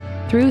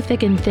Through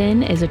Thick and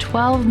Thin is a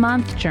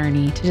 12-month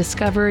journey to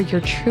discover your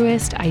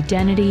truest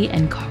identity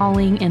and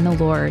calling in the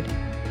Lord.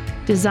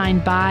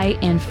 Designed by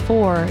and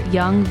for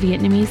young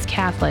Vietnamese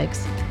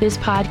Catholics, this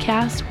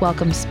podcast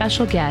welcomes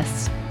special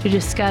guests to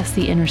discuss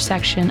the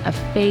intersection of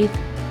faith,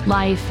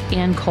 life,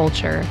 and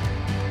culture.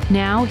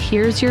 Now,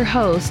 here's your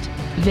host,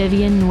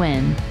 Vivian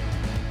Nguyen.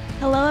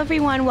 Hello,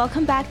 everyone.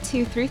 Welcome back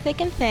to Through Thick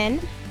and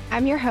Thin.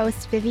 I'm your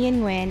host,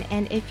 Vivian Nguyen,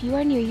 and if you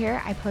are new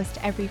here, I post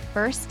every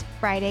first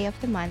Friday of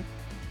the month.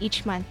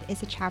 Each month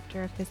is a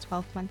chapter of this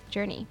 12-month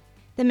journey.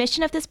 The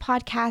mission of this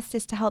podcast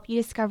is to help you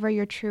discover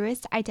your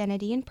truest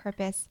identity and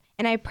purpose,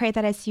 and I pray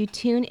that as you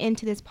tune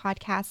into this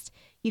podcast,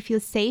 you feel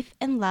safe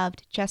and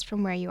loved just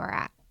from where you are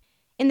at.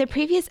 In the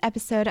previous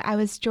episode, I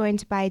was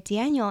joined by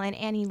Daniel and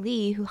Annie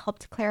Lee, who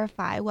helped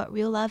clarify what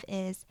real love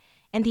is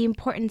and the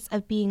importance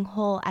of being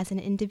whole as an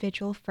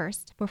individual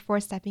first before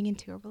stepping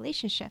into a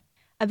relationship.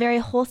 A very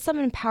wholesome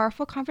and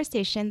powerful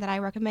conversation that I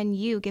recommend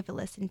you give a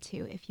listen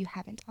to if you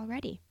haven't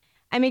already.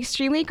 I'm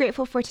extremely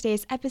grateful for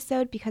today's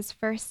episode because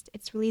first,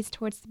 it's released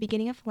towards the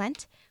beginning of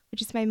Lent,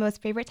 which is my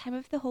most favorite time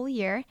of the whole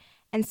year,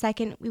 and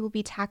second, we will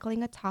be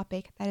tackling a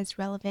topic that is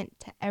relevant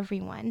to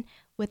everyone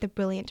with a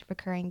brilliant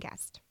recurring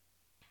guest.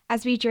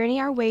 As we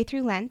journey our way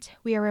through Lent,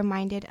 we are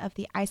reminded of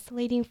the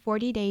isolating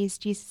 40 days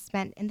Jesus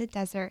spent in the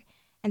desert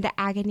and the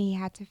agony he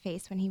had to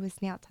face when he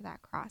was nailed to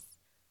that cross.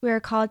 We are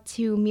called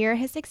to mirror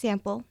his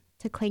example,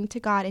 to cling to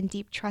God in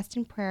deep trust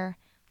and prayer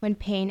when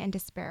pain and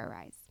despair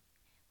arise.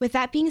 With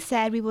that being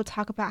said, we will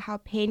talk about how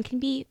pain can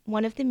be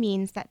one of the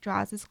means that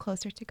draws us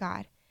closer to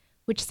God,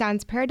 which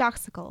sounds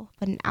paradoxical,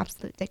 but an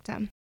absolute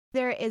dictum.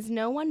 There is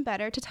no one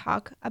better to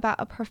talk about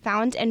a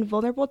profound and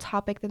vulnerable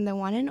topic than the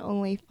one and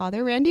only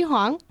Father Randy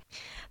Hoang,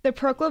 the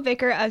parochial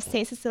vicar of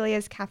St.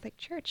 Cecilia's Catholic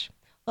Church.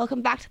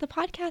 Welcome back to the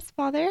podcast,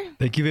 Father.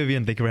 Thank you,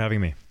 Vivian. Thank you for having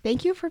me.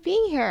 Thank you for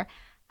being here.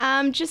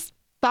 Just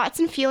thoughts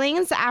and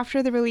feelings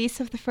after the release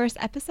of the first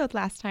episode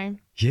last time.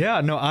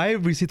 Yeah, no, I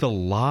received a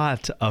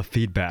lot of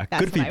feedback.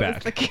 That's good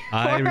feedback.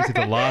 I received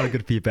a lot of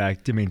good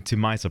feedback. I mean, to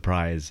my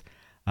surprise,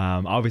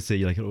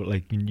 obviously,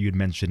 like you had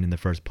mentioned in the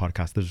first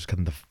podcast, this was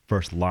kind of the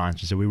first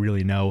launch, so we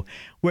really know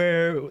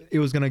where it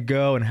was going to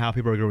go and how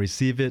people are going to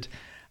receive it.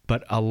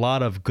 But a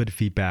lot of good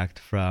feedback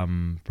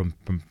from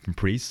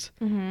priests,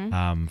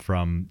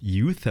 from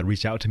youth that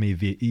reached out to me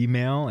via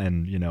email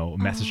and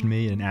messaged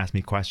me and asked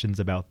me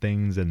questions about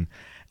things. And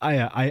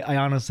I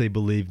honestly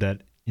believe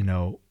that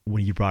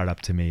when you brought it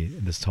up to me,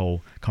 this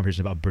whole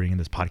conversation about bringing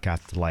this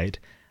podcast to light,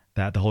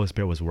 that the Holy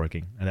Spirit was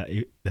working and that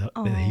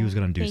He was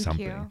going to do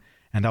something. You.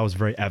 And that was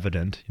very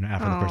evident,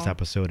 after the first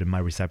episode and my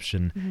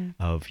reception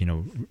of,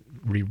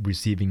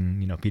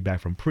 receiving,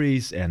 feedback from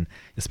priests and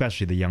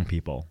especially the young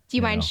people. Do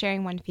you mind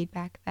sharing one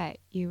feedback that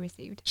you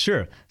received?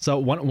 Sure. So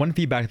one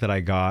feedback that I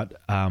got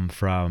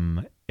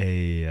from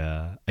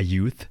a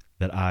youth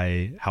that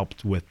I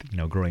helped with,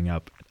 growing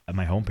up at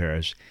my home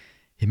parish,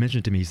 he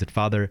mentioned to me, he said,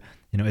 Father,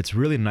 it's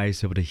really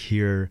nice to be able to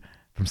hear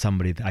from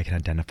somebody that I can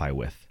identify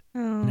with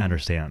and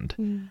understand.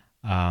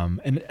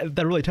 And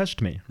that really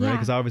touched me, right?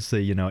 Because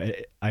obviously,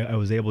 I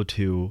was able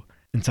to,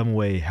 in some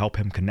way, help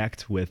him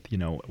connect with,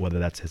 whether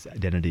that's his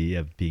identity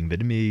of being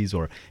Vietnamese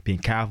or being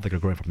Catholic or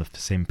growing from the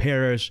same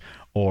parish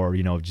or,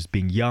 just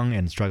being young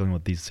and struggling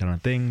with these kind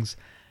of things,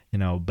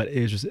 but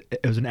it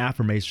was an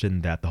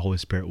affirmation that the Holy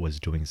Spirit was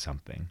doing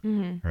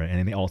something, right?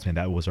 And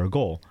ultimately, that was our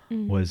goal,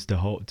 was to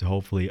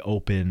hopefully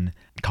open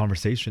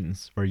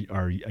conversations for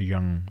our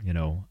young,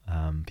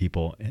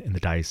 people in the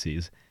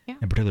diocese.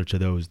 In particular to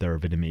those that are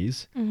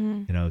Vietnamese,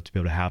 to be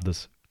able to have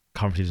this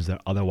conversations that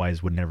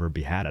otherwise would never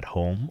be had at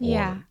home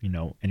or,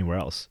 anywhere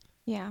else.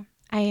 Yeah,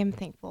 I am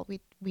thankful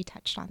we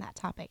touched on that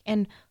topic.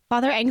 And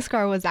Father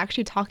Angsgar was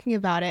actually talking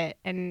about it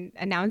and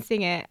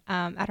announcing it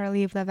at our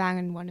Live Levang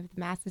in one of the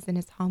masses in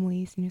his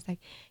homilies. And he was like,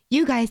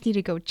 you guys need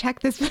to go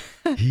check this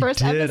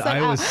first episode out.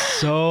 I was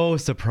so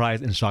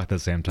surprised and shocked at the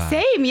same time.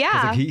 Same,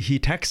 yeah. Like he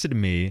texted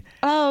me.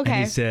 Oh, okay.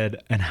 And he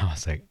said, and I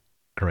was like,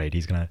 great,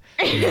 he's gonna,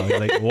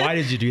 like, why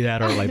did you do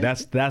that? Or like,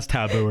 that's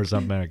taboo or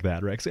something like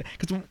that, right?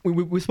 Because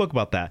we spoke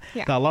about that.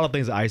 Yeah. A lot of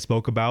things I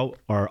spoke about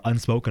are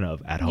unspoken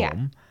of at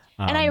home.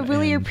 And I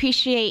really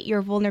appreciate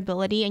your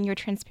vulnerability and your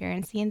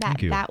transparency, and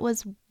that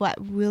was what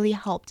really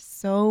helped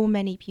so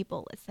many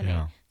people listening.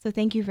 Yeah. So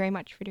thank you very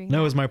much for doing that.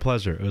 No, it was my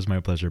pleasure.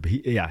 But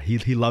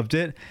he loved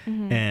it,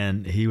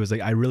 and he was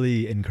like, I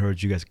really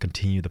encourage you guys to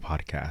continue the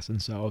podcast.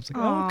 And so I was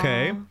like, oh,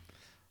 okay.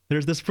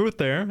 There's this fruit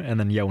there. And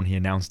then, when he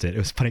announced it, it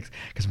was funny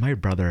because my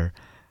brother,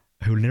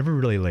 who never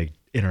really like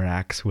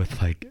interacts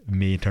with like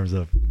me in terms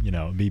of,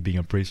 me being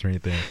a priest or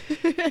anything,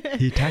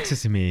 he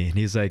texts me and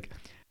he's like,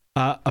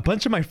 a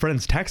bunch of my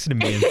friends texted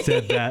me and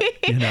said that,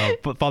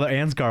 Father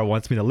Ansgar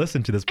wants me to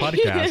listen to this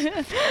podcast.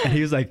 And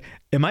he was like,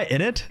 am I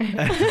in it?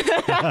 And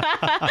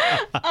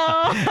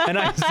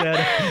I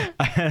said,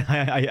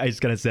 I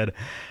just kind of said,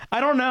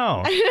 I don't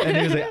know. And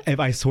he was like,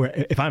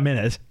 if I'm in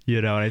it,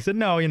 and I said,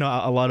 no,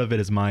 a lot of it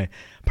is my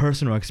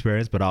personal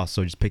experience, but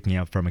also just picking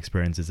up from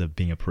experiences of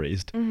being a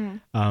priest.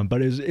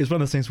 But it's one of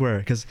those things where,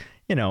 because,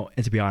 and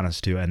to be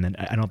honest too, and then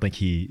I don't think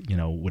he,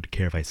 would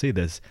care if I say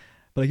this,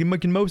 but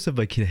like in most of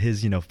like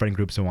his, friend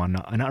groups and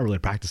whatnot are not really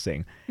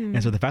practicing.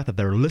 And so the fact that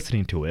they're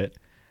listening to it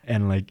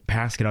and like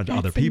passing it on to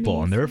other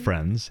people and their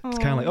friends, it's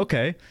kind of like,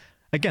 okay,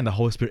 again, the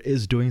Holy Spirit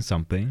is doing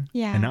something,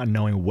 and not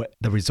knowing what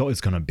the result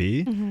is going to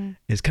be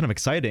is kind of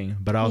exciting,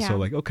 but also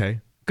like,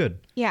 okay, good.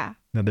 Yeah.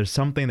 Now there's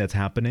something that's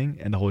happening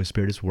and the Holy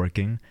Spirit is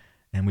working,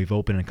 and we've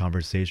opened a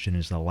conversation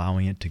and just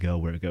allowing it to go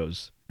where it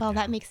goes. Well,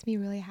 that makes me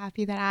really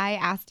happy that I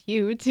asked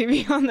you to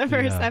be on the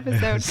first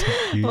episode.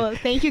 Well,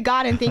 thank you,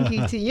 God, and thank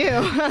you to you.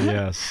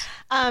 Yes.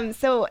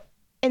 So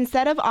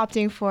instead of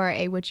opting for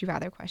a would you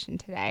rather question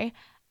today,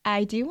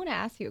 I do want to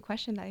ask you a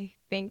question that I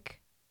think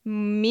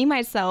me,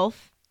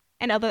 myself,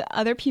 and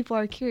other people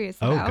are curious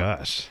about. Oh,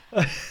 gosh.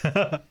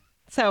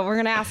 So we're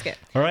going to ask it.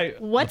 All right.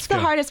 What's the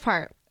hardest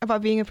part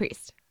about being a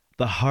priest?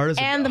 The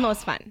hardest and the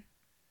most fun.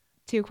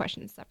 2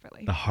 questions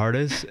separately. The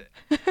hardest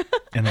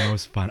and the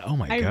most fun. Oh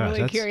my gosh. I'm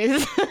really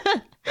curious.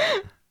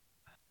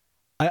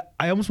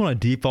 I almost want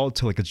to default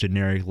to like a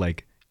generic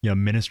like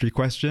ministry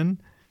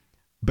question,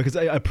 because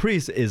a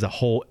priest is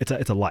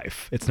it's a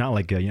life. It's not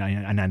like a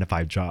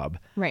 9-to-5 job.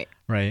 Right.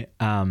 Right.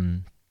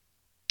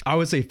 I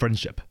would say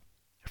friendship.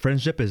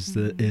 Friendship is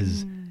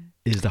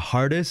the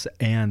hardest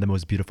and the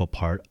most beautiful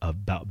part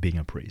about being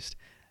a priest.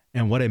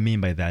 And what I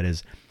mean by that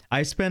is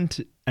I spent,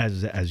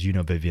 as you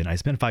know, Vivian, I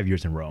spent 5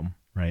 years in Rome.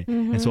 Right.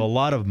 And so a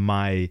lot of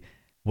my,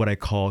 what I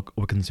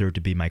would consider to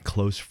be my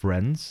close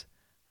friends,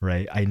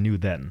 right, I knew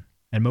then.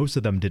 And most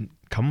of them didn't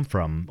come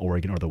from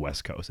Oregon or the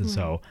West Coast. And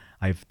so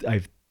I've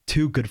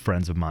 2 good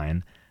friends of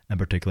mine in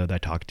particular that I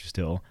talk to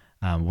still.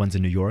 One's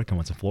in New York and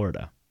one's in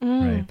Florida.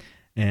 Right.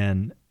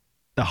 And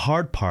the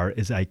hard part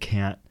is I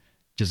can't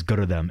just go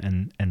to them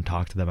and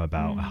talk to them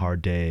about a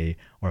hard day,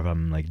 or if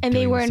I'm like and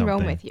doing they were something. in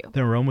Rome with you.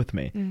 They're in Rome with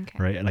me. Okay.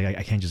 Right. Like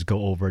I can't just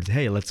go over and say,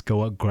 hey, let's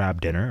go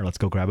grab dinner, or let's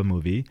go grab a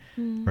movie.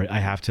 Right. I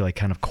have to like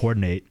kind of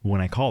coordinate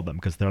when I call them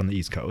because they're on the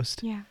East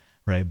Coast. Yeah.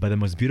 Right. But the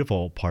most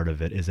beautiful part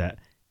of it is that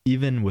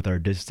even with our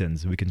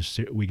distance, we can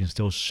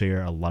still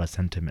share a lot of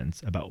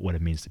sentiments about what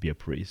it means to be a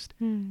priest.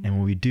 And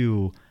when we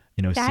do,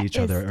 see each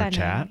other or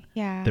chat,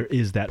 there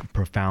is that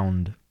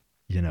profound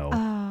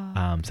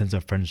sense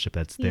of friendship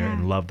that's there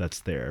and love that's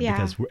there,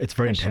 because it's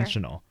very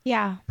intentional. Sure.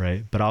 Yeah.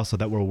 Right. But also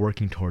that we're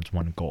working towards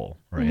one goal,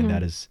 right? And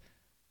that is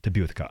to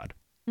be with God.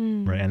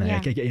 Right.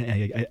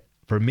 And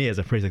for me as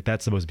a priest, like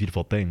that's the most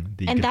beautiful thing.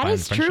 And that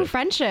is true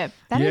friendship.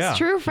 That is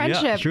true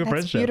friendship. Yeah, true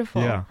friendship.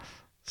 Beautiful. Yeah.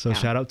 So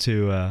shout out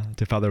to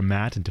Father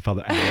Matt and to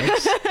Father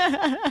Alex.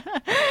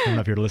 I don't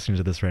know if you're listening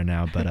to this right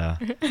now, but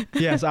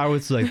yes, I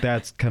would say like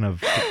that's kind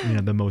of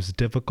the most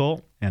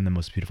difficult and the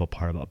most beautiful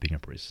part about being a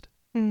priest.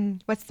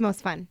 What's the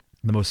most fun?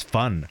 The most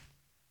fun.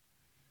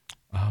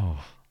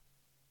 Oh.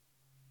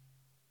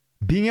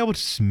 Being able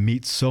to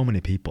meet so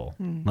many people,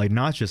 like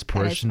not just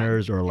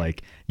parishioners or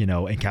like,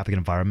 in Catholic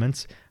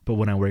environments, but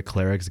when I wear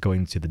clerics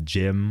going to the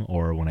gym,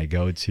 or when I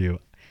go to,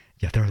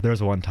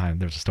 there's one time,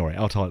 there's a story.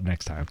 I'll tell it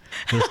next time.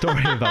 There's a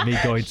story about me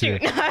going to,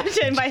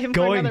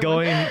 going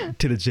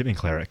to the gym in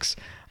clerics.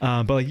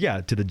 But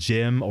like, to the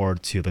gym or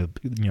to the,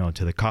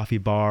 to the coffee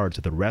bar or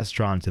to the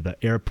restaurant, to the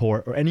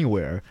airport or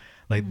anywhere,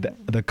 like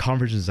the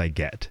conversations I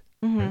get.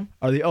 Right?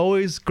 Are they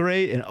always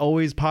great and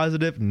always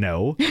positive?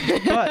 No.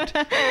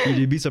 But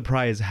you'd be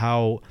surprised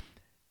how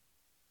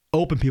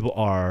open people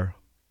are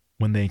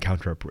when they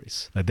encounter a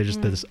priest. Like there's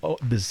this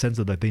sense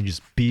of that they can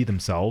just be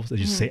themselves and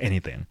just say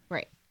anything.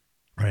 Right.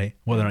 Right.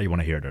 Whether or not you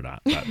want to hear it or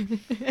not. But,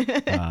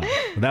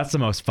 that's the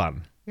most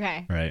fun.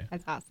 Okay. Right.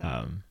 That's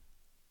awesome.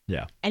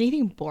 Yeah.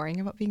 Anything boring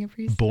about being a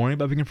priest? Boring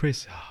about being a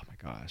priest? Oh my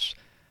gosh.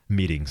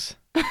 Meetings.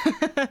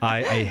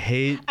 I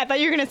hate. I thought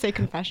you were gonna say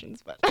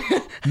confessions, but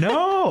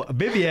no,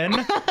 Vivian.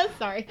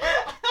 Sorry.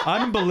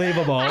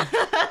 Unbelievable.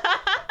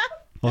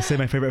 I'll say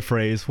my favorite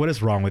phrase. What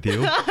is wrong with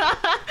you? No,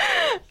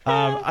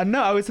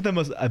 I would say the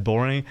most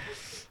boring.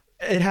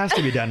 It has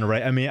to be done,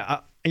 right? I mean,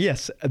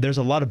 yes, there's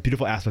a lot of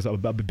beautiful aspects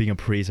about being a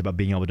priest, about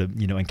being able to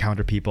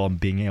encounter people and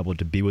being able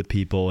to be with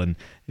people and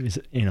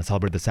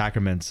celebrate the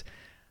sacraments.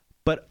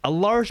 But a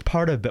large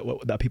part of it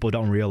that people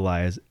don't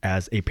realize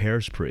as a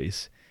parish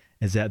priest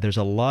is that there's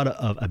a lot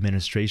of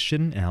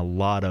administration and a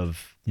lot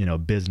of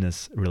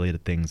business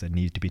related things that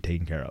need to be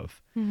taken care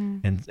of,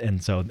 and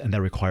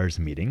that requires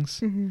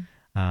meetings, and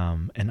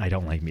I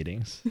don't like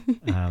meetings,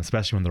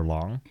 especially when they're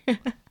long. Right?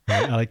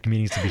 I like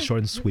meetings to be short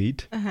and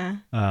sweet,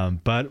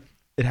 but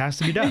it has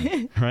to be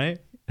done, right?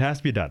 It has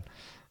to be done.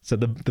 So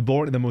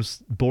the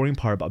most boring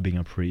part about being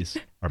a priest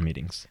are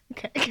meetings.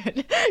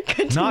 Okay,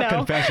 good to Not know.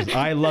 confessions.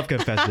 I love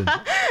confessions.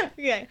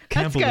 Okay,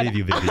 Can't believe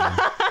you, Vivian.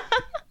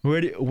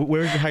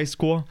 Where's your high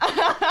school?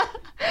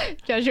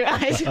 Jesuit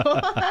high school.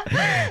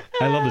 I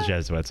love the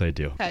Jesuits. I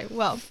do. Okay,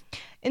 well,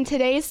 in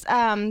today's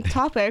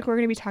topic, we're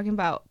going to be talking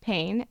about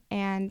pain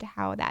and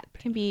how that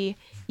can be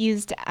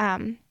used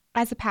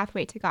as a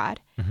pathway to God.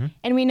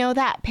 And we know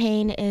that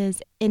pain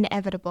is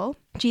inevitable.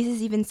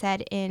 Jesus even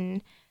said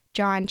in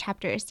John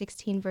chapter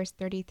 16, verse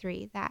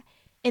 33, that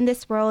in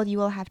this world you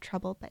will have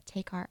trouble, but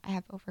take heart, I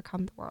have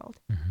overcome the world.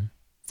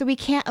 So we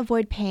can't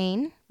avoid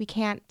pain. We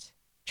can't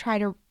try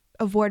to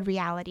avoid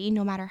reality,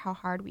 no matter how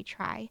hard we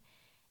try.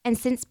 And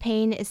since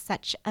pain is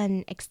such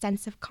an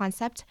extensive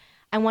concept,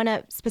 I want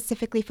to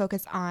specifically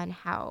focus on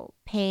how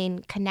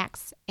pain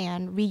connects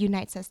and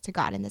reunites us to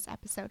God in this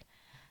episode.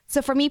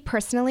 So for me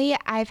personally,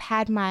 I've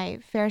had my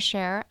fair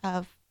share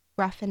of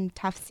rough and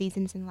tough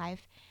seasons in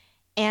life.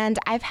 And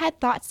I've had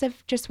thoughts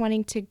of just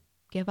wanting to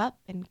give up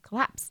and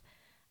collapse.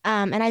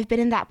 And I've been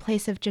in that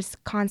place of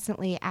just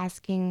constantly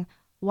asking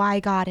why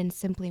God and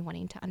simply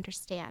wanting to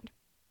understand.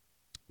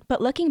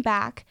 But looking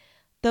back,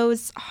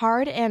 those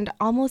hard and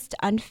almost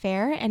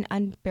unfair and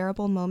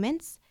unbearable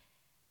moments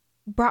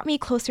brought me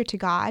closer to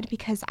God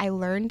because I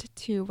learned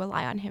to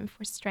rely on him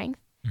for strength.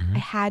 I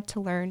had to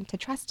learn to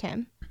trust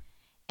him.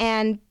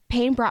 And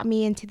pain brought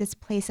me into this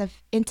place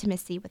of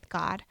intimacy with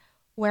God,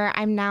 where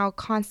I'm now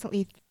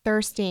constantly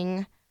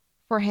thirsting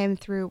for him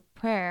through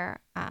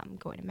prayer,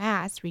 going to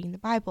mass, reading the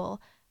Bible,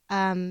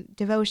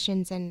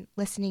 devotions, and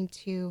listening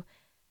to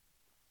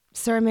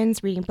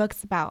sermons, reading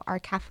books about our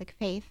Catholic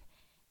faith.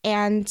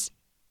 And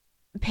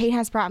pain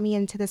has brought me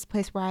into this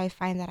place where I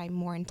find that I'm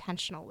more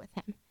intentional with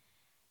him.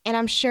 And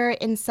I'm sure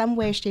in some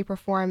way, shape, or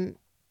form,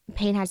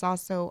 pain has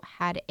also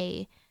had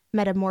a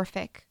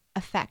metamorphic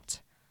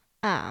effect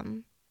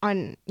on,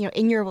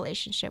 in your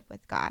relationship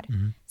with God.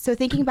 So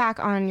thinking back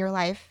on your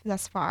life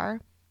thus far,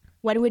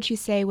 what would you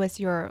say was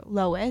your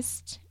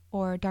lowest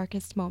or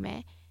darkest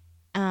moment?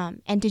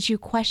 And did you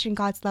question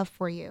God's love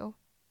for you?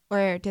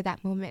 Or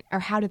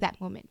how did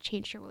that moment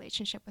change your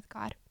relationship with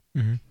God?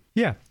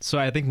 Yeah. So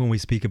I think when we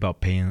speak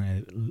about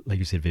pain, like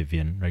you said,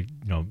 Vivian, right,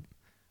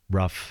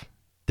 rough,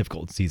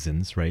 difficult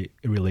seasons, right?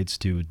 It relates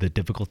to the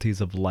difficulties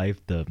of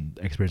life, the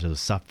experiences of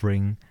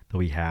suffering that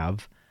we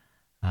have.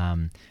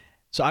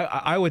 So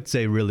I would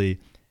say really,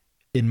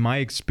 in my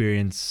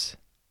experience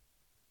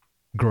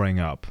growing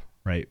up,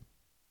 right,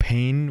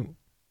 pain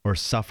or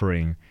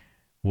suffering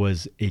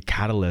was a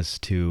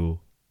catalyst to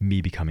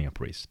me becoming a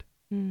priest,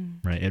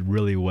 right? It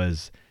really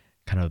was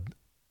kind of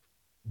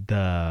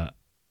the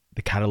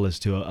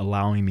catalyst to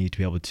allowing me to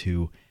be able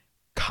to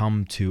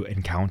come to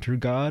encounter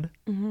God,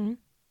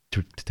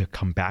 to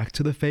come back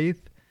to the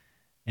faith,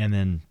 and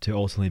then to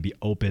ultimately be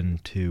open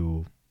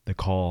to the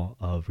call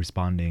of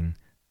responding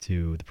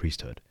to the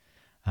priesthood.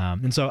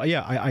 And so,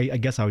 yeah, I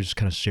guess I would just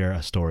kind of share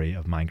a story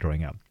of mine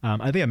growing up.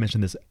 I think I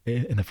mentioned this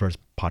in the first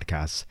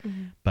podcast,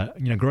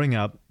 but, growing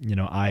up,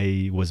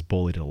 I was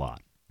bullied a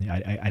lot.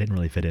 I didn't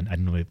really fit in. I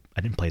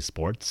didn't play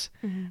sports.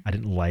 I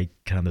didn't like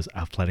kind of those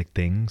athletic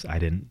things. I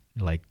didn't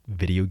like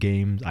video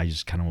games. I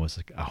just kind of was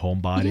like a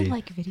homebody. You didn't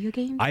like video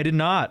games? I did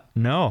not.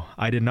 No,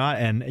 I did not.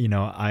 And,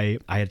 I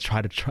had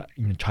tried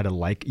to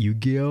like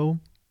Yu-Gi-Oh!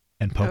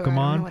 And Pokemon. I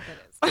don't know what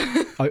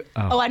that is.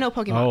 I know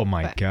Pokemon. Oh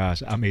my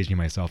gosh, I'm aging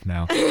myself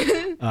now.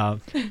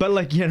 But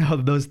like,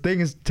 those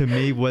things to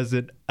me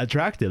wasn't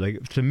attractive.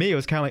 Like to me, it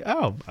was kind of like,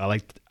 oh,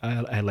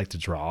 I like to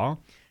draw,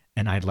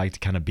 and I'd like to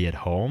kind of be at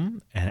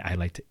home, and I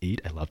like to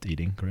eat. I loved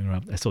eating growing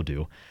up. I still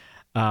do.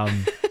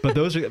 But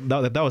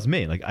that was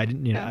me. Like I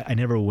didn't, I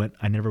never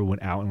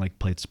went out and like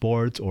played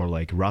sports or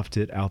like roughed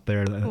it out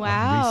there on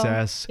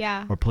recess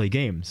or play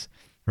games.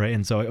 Right.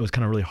 And so it was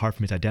kind of really hard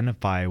for me to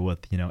identify with,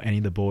 any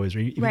of the boys or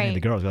even any of the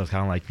girls. I was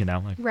kind of like,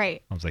 I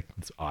was like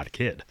this odd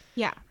kid.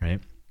 Yeah. Right.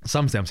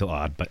 Some say I'm still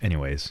odd, but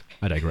anyways,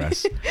 I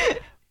digress.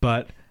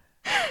 But,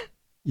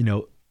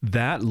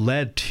 that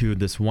led to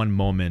this one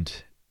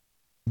moment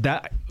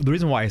that the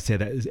reason why I say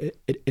that is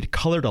it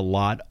colored a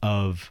lot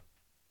of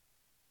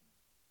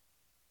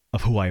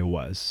who I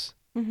was,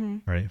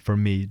 right? For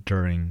me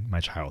during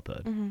my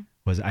childhood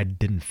was I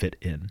didn't fit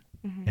in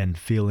and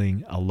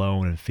feeling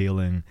alone and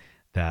feeling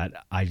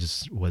that I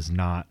just was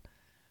not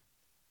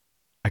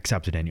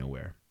accepted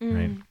anywhere,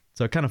 right?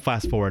 So kind of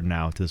fast forward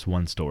now to this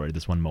one story,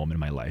 this one moment in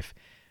my life.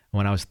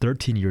 When I was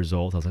 13 years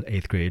old, I was in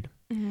 8th grade,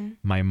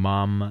 my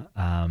mom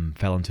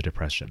fell into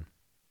depression,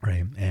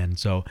 right? And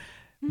so,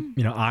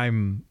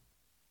 I'm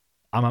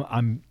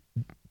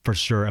for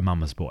sure a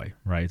mama's boy,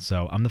 right?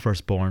 So I'm the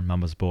firstborn,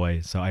 mama's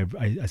boy. So I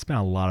spent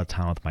a lot of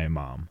time with my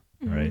mom,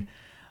 right?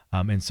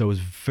 And so it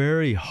was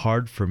very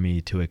hard for me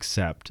to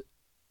accept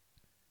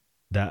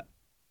that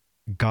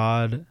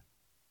God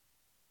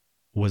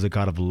was a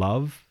God of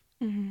love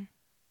when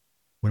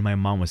my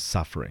mom was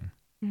suffering,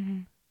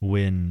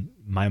 when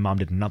my mom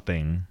did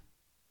nothing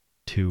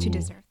to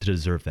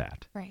deserve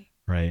that.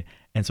 Right.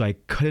 And so I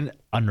couldn't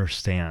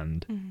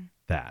understand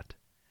that.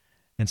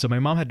 And so my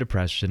mom had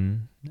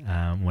depression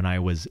when I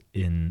was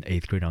in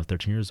 8th grade. I was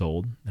 13 years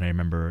old. And I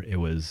remember it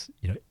was,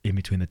 in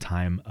between the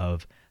time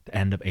of the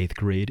end of 8th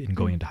grade and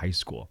going into high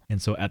school. And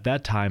so at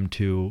that time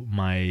too,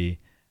 my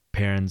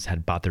parents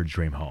had bought their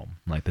dream home.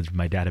 Like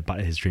my dad had bought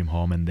his dream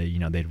home, and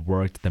they'd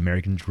worked the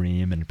American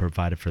dream and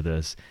provided for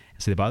this.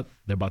 So they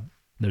bought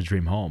their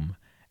dream home,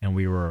 and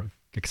we were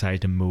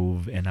excited to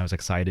move. And I was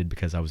excited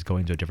because I was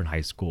going to a different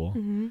high school,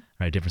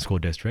 right? Different school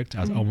district.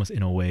 I was almost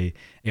in a way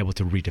able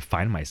to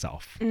redefine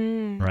myself,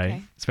 right?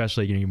 Okay.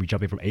 Especially, we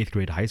jumping from 8th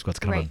grade to high school. It's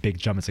kind of a big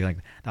jump. It's like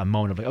that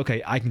moment of like,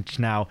 okay, I can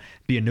now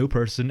be a new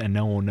person and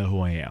no one will know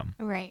who I am.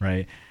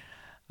 Right.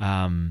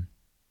 And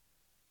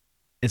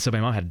so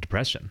my mom had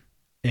depression.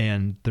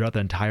 And throughout the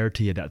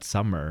entirety of that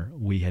summer,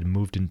 we had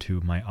moved into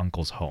my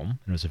uncle's home.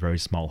 And it was a very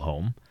small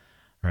home,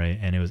 right?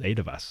 And it was 8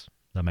 of us.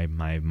 So my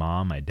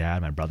mom, my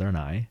dad, my brother, and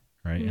I,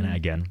 right? And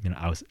again,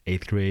 I was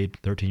 8th grade,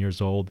 13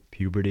 years old,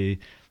 puberty,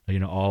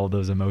 all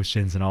those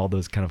emotions and all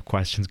those kind of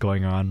questions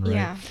going on,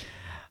 right?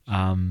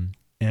 Yeah.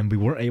 And we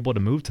weren't able to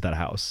move to that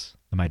house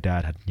that my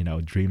dad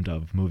had, dreamed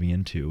of moving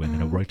into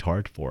and worked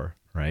hard for,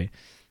 right?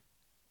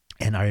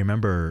 And I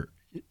remember,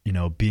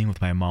 being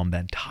with my mom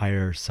that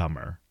entire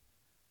summer,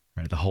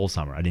 right? The whole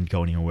summer. I didn't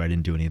go anywhere. I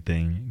didn't do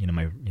anything.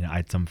 I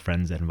had some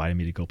friends that invited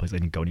me to go places. I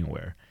didn't go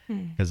anywhere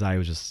because I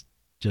was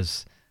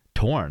just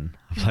torn.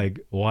 I was like,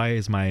 why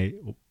is my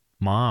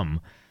mom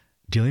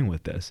dealing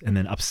with this? And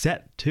then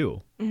upset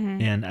too.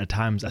 And at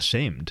times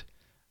ashamed,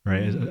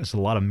 right? It's a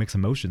lot of mixed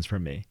emotions for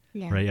me,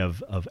 right?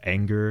 Of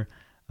anger,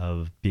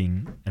 of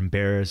being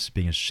embarrassed,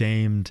 being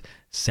ashamed,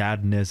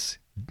 sadness,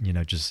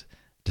 just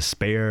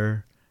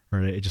despair,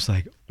 right? It's just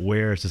like,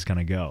 where is this going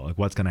to go? Like,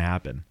 what's going to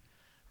happen,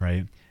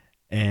 right?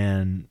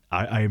 And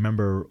I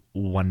remember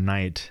one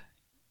night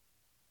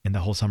in the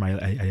whole summer,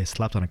 I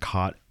slept on a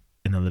cot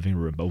in the living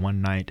room. But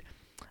one night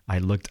I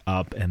looked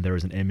up and there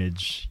was an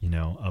image,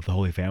 of the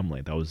Holy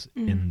Family that was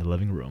in the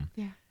living room.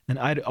 Yeah. And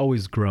I'd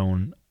always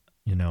grown,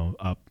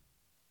 up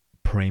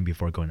praying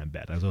before going to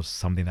bed. That was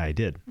something that I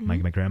did. My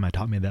grandma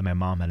taught me that. My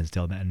mom had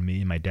instilled that in me.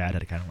 And my dad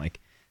had kind of like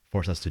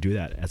forced us to do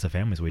that as a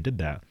family. So we did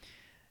that.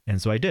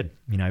 And so I did.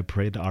 I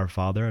prayed the Our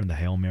Father and the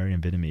Hail Mary in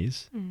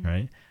Vietnamese,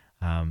 right?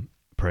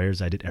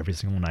 Prayers I did every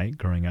single night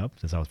growing up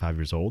since I was 5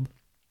 years old.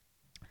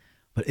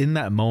 But in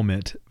that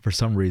moment, for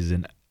some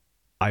reason,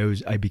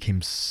 I became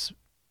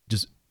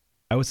just,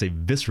 I would say,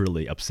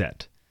 viscerally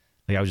upset.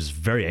 Like I was just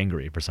very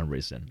angry for some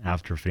reason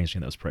after finishing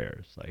those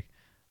prayers. Like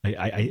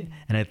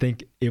and I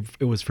think if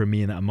it was for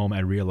me in that moment,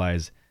 I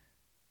realized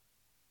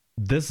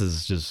this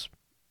is just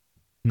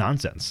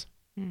nonsense.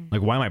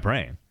 Like, why am I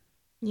praying?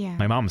 Yeah,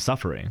 my mom's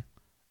suffering,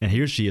 and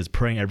here she is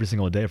praying every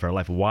single day for her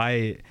life.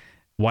 Why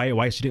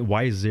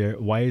is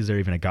there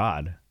even a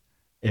God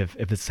if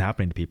this is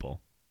happening to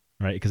people,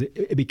 right? Because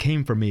it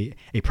became for me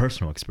a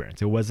personal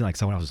experience. It wasn't like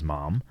someone else's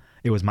mom.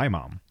 It was my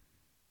mom,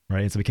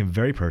 right? And so it became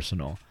very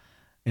personal.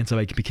 And so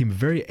I became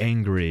very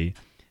angry,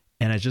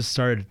 and I just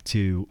started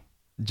to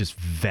just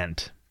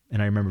vent.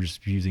 And I remember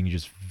just using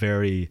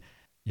very,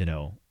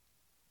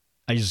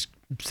 I just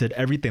said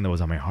everything that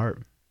was on my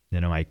heart.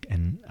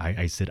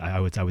 I said, I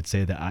would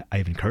say that I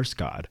even cursed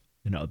God,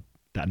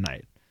 that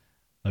night.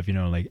 Of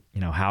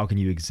how can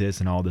you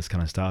exist and all this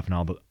kind of stuff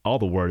and all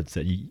the words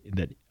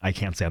that I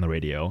can't say on the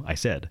radio, I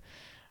said,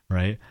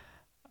 right?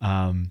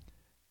 And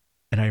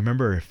I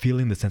remember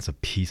feeling the sense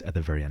of peace at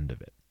the very end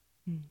of it,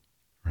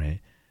 right?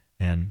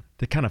 And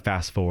to kind of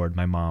fast forward,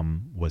 my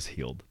mom was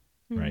healed,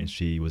 right?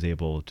 She was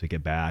able to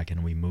get back,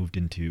 and we moved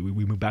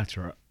back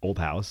to our old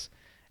house,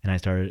 and I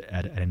started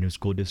at a new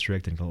school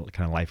district, and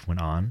kind of life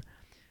went on.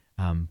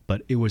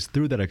 But it was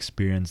through that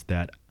experience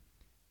that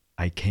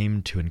I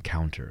came to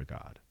encounter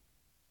God.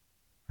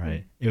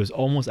 Right. It was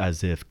almost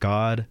as if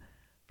God,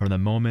 from the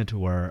moment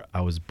where I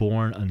was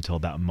born until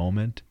that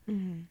moment,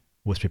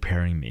 was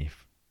preparing me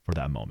for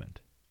that moment.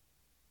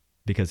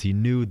 Because he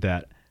knew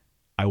that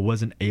I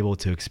wasn't able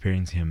to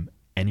experience him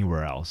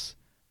anywhere else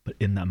but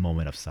in that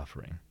moment of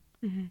suffering.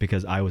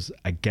 Because I was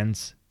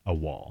against a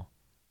wall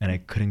and I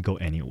couldn't go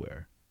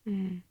anywhere.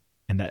 And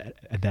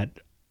that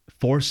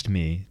forced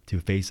me to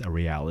face a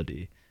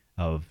reality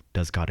of,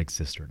 does God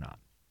exist or not?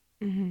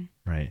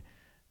 Right.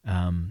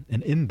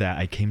 And in that,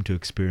 I came to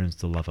experience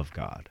the love of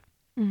God,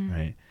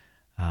 right?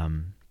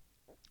 And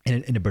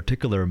in a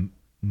particular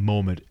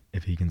moment,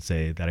 if you can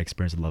say, that I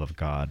experienced the love of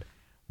God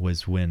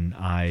was when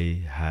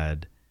I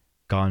had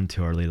gone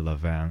to Our Lady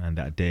of Hoang, and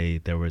that day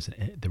there was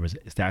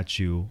a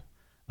statue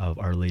of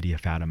Our Lady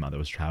of Fatima that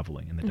was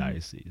traveling in the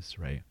diocese,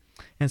 right?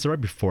 And so right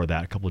before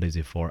that, a couple of days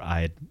before, I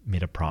had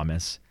made a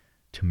promise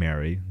to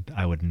Mary that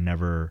I would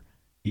never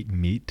eat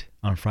meat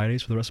on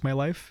Fridays for the rest of my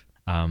life.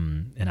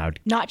 And I would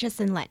not just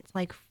in Lent,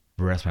 like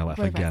the rest of my life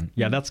again.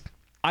 Yeah,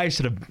 I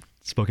should have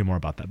spoken more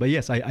about that. But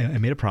yes, I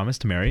made a promise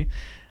to Mary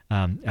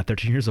at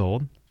 13 years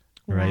old,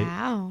 right?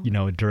 Wow.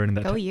 During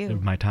that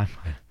my time.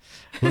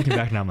 Looking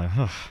back now, I'm like,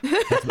 oh,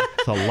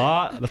 that's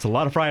a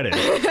lot of Fridays,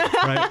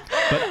 right?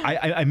 But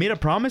I made a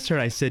promise to her,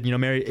 and I said,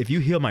 Mary, if you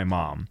heal my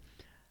mom,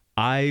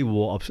 I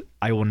will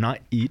not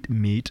eat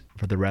meat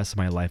for the rest of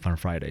my life on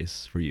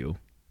Fridays for you.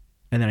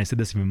 And then I said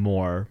this even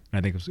more, and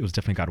I think it was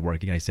definitely God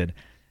working. I said,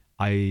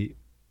 I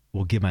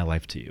will give my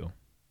life to you.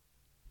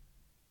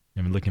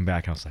 And looking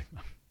back, I was like, do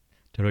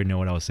I really know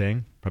what I was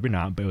saying? Probably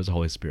not, but it was the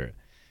Holy Spirit.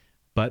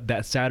 But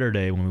that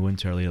Saturday when we went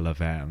to Our Lady of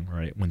Hoang,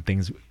 right, when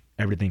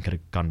everything could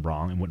have gone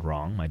wrong and went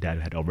wrong. My dad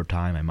had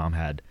overtime. My mom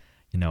had,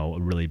 a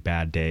really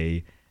bad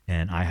day,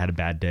 and I had a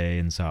bad day.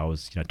 And so I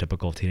was, a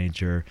typical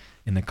teenager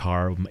in the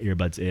car with my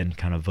earbuds in,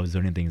 kind of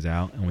zoning things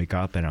out. And we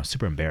got there, and I was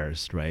super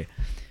embarrassed, right?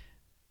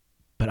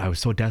 But I was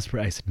so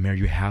desperate. I said, Mary,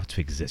 you have to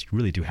exist. You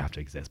really do have to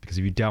exist, because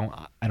if you don't,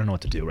 I don't know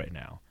what to do right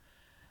now.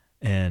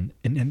 And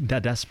in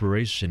that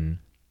desperation,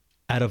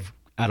 out of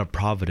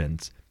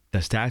providence,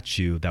 the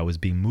statue that was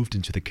being moved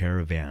into the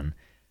caravan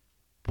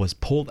was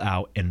pulled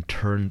out and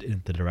turned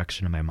in the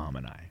direction of my mom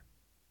and I.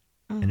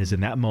 And it's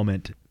in that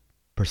moment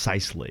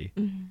precisely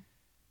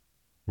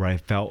where I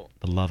felt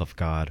the love of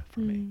God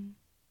for me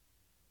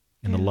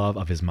and the love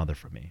of his mother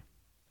for me.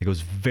 It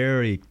was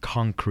very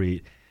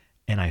concrete,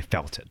 and I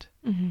felt it,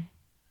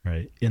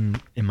 right, in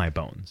my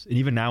bones. And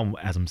even now,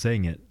 as I'm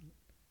saying it,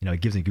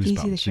 it gives me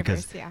goosebumps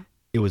because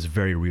it was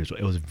very real.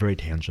 It was very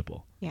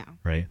tangible. Yeah.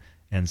 Right.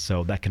 And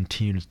so that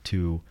continues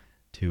to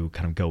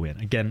kind of go in.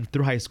 Again,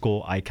 through high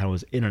school, I kind of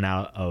was in and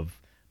out of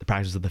the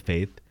practice of the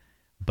faith,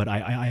 but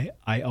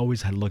I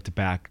always had looked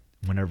back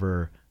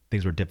whenever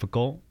things were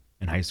difficult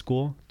in high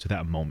school to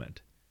that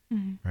moment,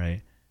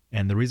 right?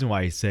 And the reason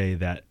why I say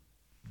that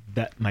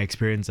my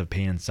experience of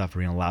pain and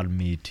suffering allowed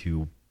me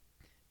to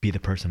be the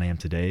person I am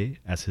today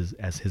as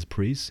his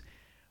priest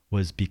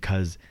was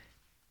because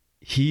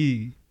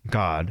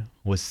God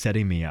was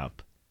setting me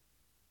up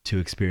to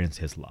experience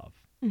his love.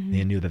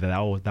 He knew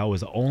that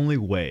was the only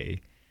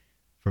way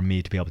for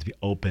me to be able to be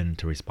open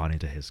to responding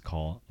to his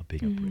call of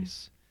being a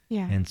priest.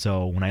 Yeah. And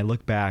so when I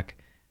look back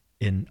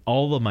in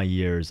all of my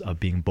years of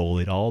being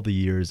bullied, all the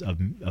years of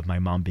my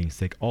mom being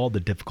sick, all the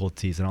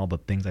difficulties and all the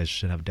things I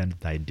should have done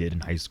that I did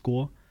in high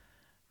school,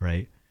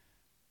 right?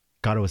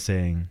 God was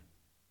saying,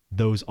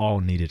 those all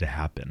needed to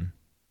happen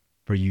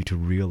for you to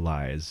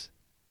realize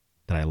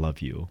that I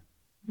love you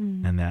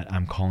and that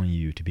I'm calling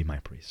you to be my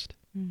priest,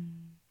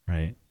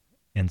 right?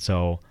 And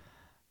so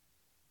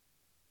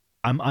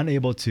I'm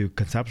unable to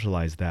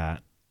conceptualize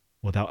that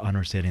without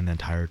understanding the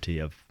entirety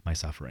of my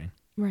suffering.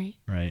 Right.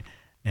 Right.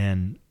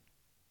 And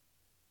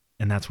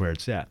that's where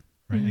it's at.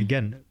 Right.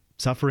 Again,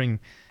 suffering,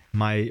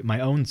 my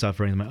own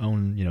suffering, my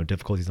own,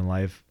 difficulties in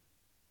life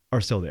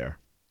are still there.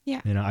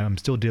 Yeah. I'm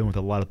still dealing with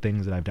a lot of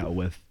things that I've dealt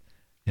with,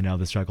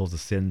 the struggles, the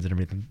sins and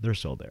everything, they're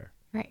still there.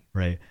 Right.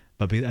 Right.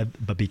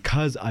 But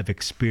because I've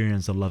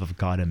experienced the love of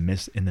God in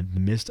the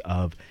midst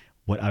of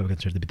what I would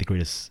consider to be the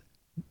greatest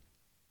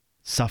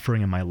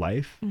suffering in my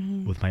life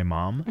with my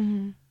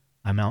mom,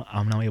 I'm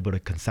now able to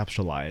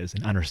conceptualize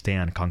and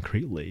understand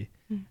concretely,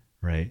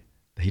 right,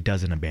 that he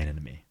doesn't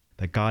abandon me,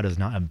 that God does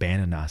not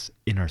abandon us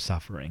in our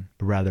suffering,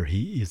 but rather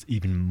he is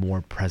even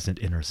more present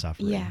in our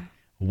suffering,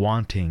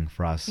 wanting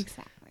for us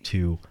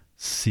to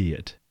see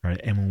it, right?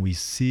 And when we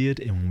see it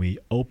and when we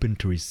open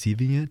to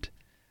receiving it,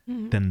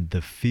 then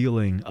the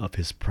feeling of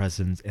his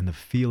presence and the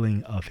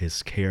feeling of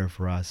his care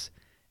for us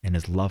and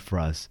his love for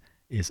us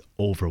is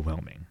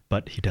overwhelming,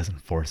 but he doesn't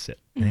force it.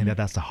 I think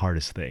that's the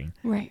hardest thing.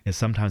 Right. Is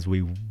sometimes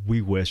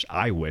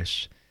I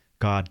wish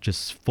God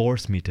just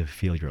forced me to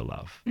feel your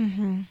love,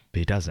 but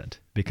he doesn't,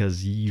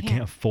 because you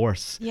can't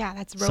force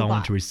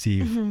someone to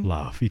receive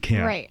love. You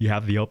can't. Right. You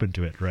have to be open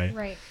to it, right?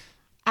 Right.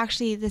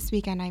 Actually, this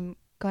weekend I'm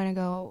going to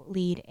go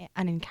lead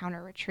an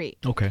encounter retreat.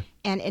 Okay.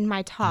 And in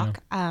my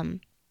talk,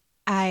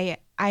 I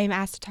am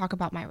asked to talk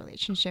about my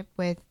relationship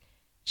with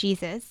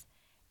Jesus,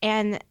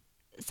 and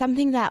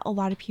something that a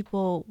lot of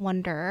people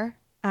wonder,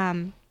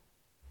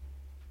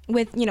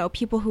 with,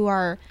 people who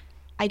are,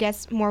 I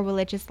guess, more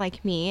religious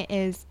like me,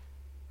 is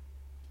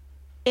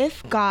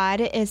if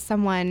God is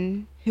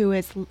someone who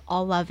is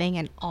all loving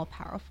and all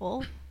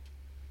powerful,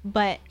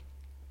 but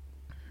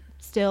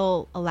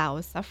still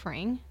allows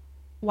suffering,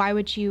 why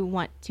would you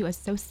want to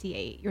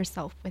associate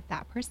yourself with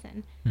that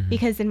person?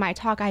 Because in my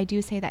talk, I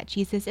do say that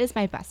Jesus is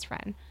my best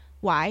friend.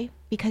 Why?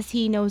 Because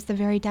he knows the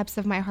very depths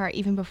of my heart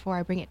even before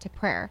I bring it to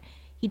prayer.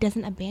 He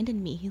doesn't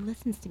abandon me. He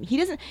listens to me. He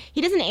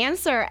doesn't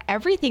answer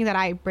everything that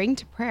I bring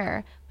to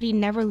prayer, but he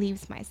never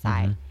leaves my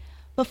side.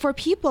 But for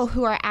people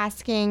who are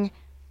asking,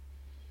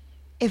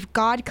 if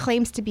God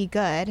claims to be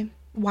good,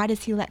 why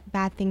does he let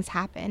bad things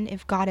happen?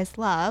 If God is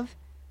love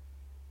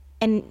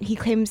and he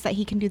claims that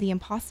he can do the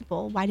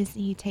impossible, why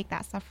doesn't he take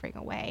that suffering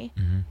away?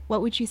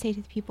 What would you say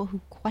to the people who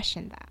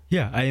question that?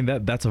 Yeah, I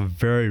mean, that's a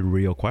very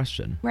real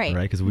question, right?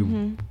 Because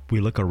we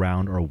look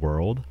around our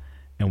world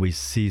and we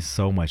see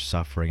so much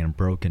suffering and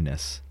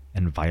brokenness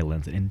and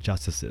violence and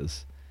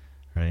injustices,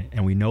 right?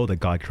 And we know that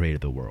God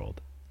created the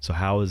world. So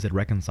how does it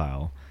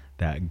reconcile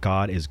that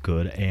God is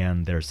good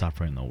and there's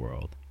suffering in the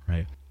world,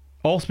 right?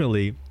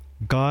 Ultimately,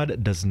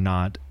 God does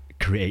not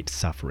create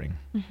suffering.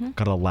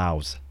 God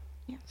allows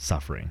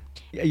suffering.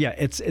 Yeah,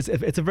 it's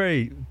a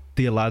very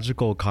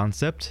theological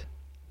concept,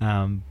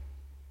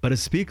 but it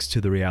speaks to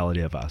the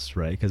reality of us,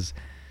 right?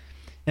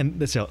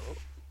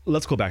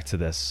 Let's go back to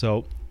this.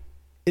 So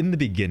in the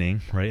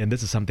beginning, right, and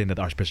this is something that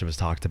the Archbishop has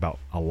talked about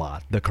a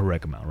lot, the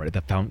kerygma, right?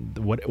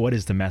 What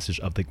is the message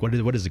of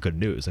what is the good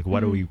news? Like,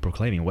 what are we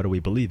proclaiming? What are we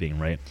believing,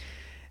 right?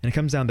 And it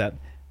comes down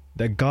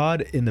that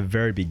God in the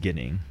very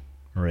beginning,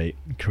 right,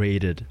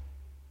 created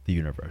the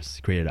universe,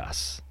 created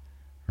us,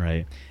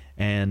 right?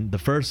 And the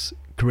first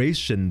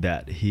creation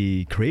that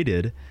he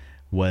created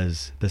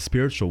was the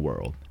spiritual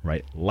world,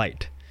 right?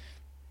 Light,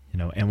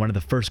 and one of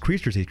the first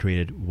creatures he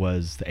created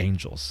was the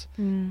angels,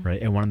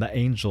 right? And one of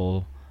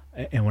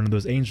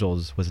those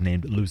angels was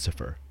named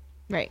Lucifer,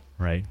 right?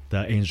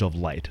 The angel of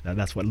light.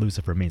 That's what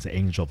Lucifer means, the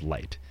angel of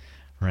light,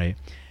 right?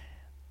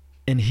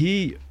 And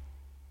he,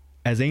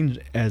 as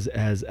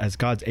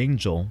God's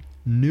angel,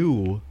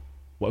 knew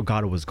what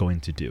God was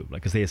going to do,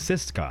 like, because they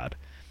assist God,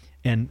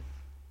 and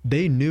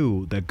they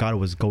knew that God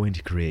was going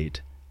to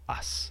create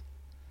us,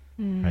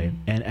 right?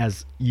 And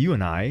as you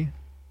and I,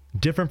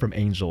 different from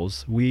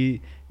angels,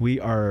 we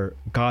are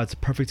God's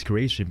perfect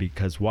creation.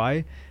 Because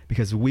why?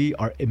 Because we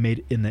are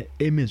made in the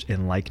image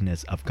and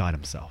likeness of God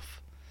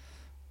himself,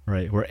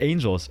 right? Where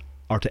angels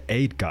are to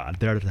aid God,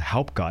 they're to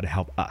help God, to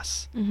help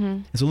us.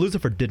 And so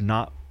Lucifer did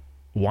not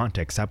want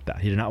to accept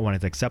that. He did not want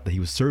to accept that he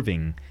was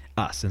serving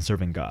us and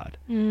serving God,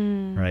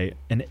 right?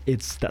 And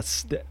it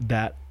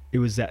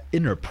was that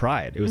inner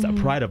pride. It was that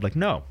pride of like,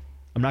 no,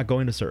 I'm not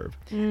going to serve.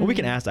 And we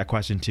can ask that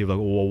question too, like,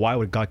 well, why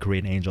would God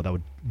create an angel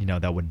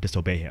that would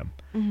disobey him?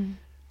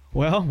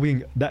 Well,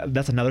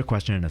 that's another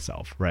question in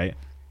itself, right?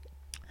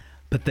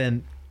 But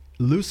then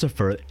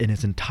Lucifer, in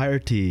his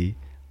entirety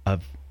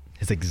of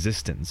his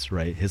existence,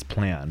 right, his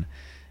plan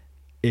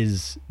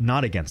is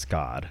not against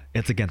God.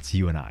 It's against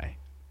you and I,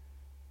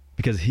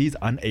 because he's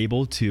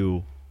unable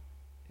to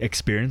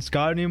experience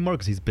God anymore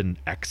because he's been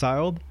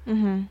exiled,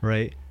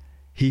 right?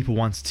 He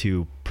wants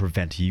to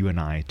prevent you and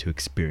I to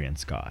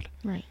experience God,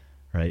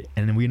 right?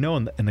 And we know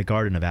in the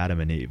Garden of Adam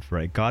and Eve,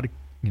 right? God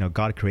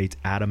creates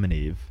Adam and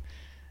Eve,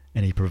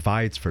 and he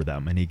provides for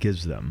them, and he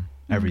gives them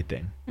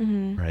everything,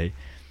 right?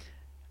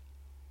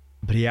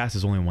 But he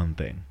asks only one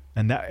thing,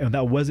 and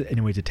that wasn't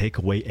any way to take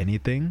away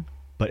anything,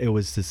 but it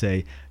was to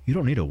say, you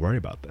don't need to worry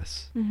about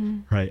this,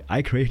 right?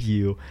 I created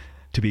you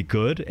to be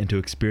good and to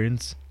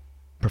experience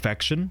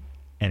perfection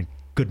and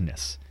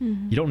goodness.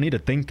 You don't need to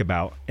think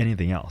about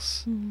anything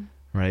else,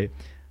 right?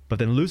 But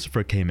then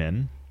Lucifer came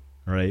in,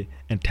 right,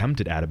 and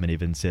tempted Adam and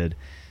Eve and said,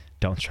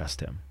 don't trust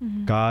him.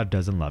 God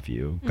doesn't love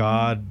you.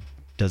 God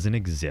doesn't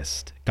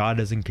exist. God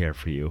doesn't care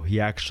for you. He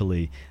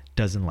actually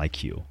doesn't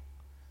like you,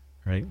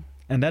 right?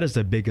 And that is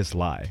the biggest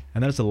lie.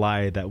 And that's a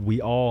lie that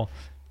we all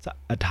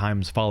at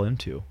times fall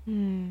into,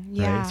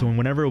 right? So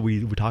whenever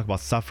we talk about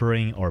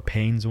suffering or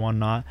pains and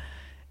whatnot,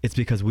 it's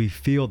because we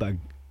feel that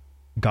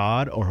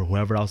God or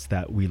whoever else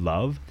that we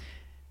love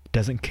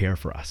doesn't care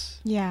for us,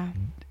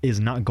 is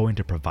not going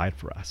to provide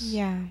for us,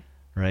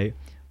 right?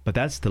 But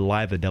that's the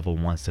lie the devil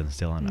wants to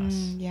instill in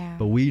us.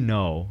 But we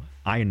know,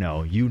 I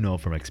know, you know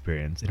from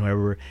experience, and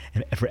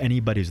for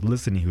anybody who's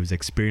listening who's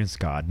experienced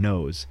God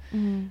knows,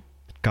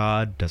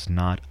 God does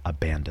not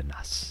abandon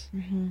us.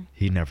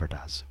 He never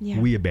does.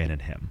 We abandon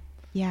him.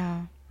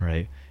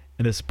 Right?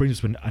 And this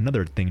brings us to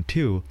another thing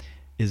too,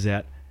 is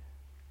that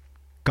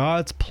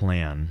God's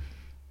plan,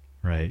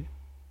 right,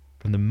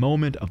 from the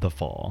moment of the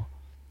fall,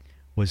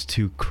 was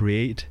to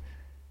create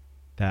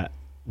that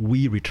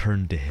we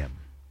return to him.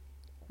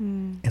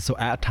 And so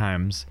at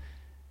times,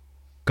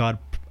 God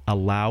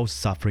allows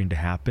suffering to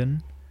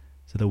happen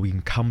so that we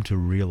can come to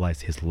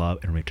realize his love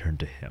and return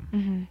to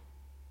him.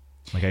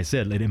 Like I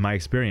said, in my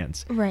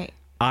experience,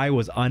 I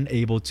was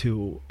unable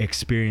to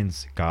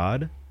experience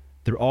God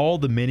through all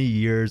the many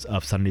years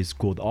of Sunday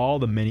school, all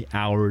the many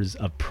hours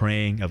of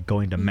praying, of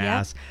going to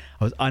mass.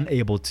 I was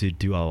unable to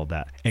do all of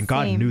that. And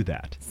God knew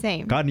that.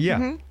 God,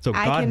 So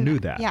God knew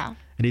that.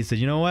 And he said,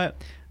 you know what?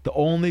 The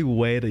only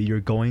way that you're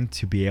going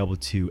to be able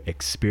to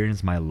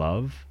experience my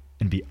love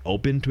and be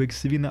open to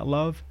receiving that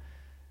love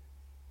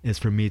is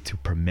for me to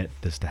permit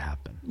this to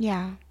happen.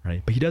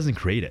 Right? But he doesn't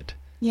create it.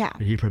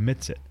 He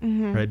permits it.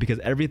 Right? Because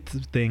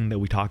everything that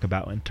we talk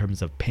about in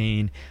terms of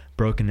pain,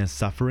 brokenness,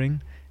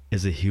 suffering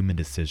is a human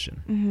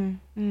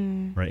decision.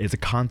 Right? It's a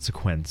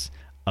consequence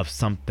of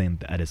something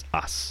that is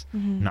us,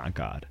 not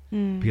God.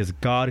 Because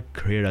God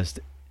created us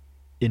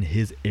in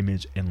his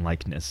image and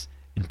likeness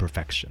in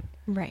perfection.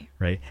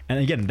 Right? And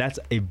again, that's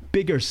a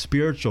bigger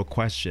spiritual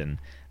question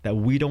that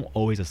we don't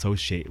always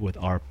associate with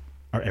our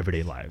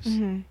everyday lives.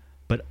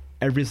 But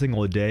every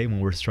single day when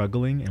we're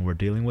struggling and we're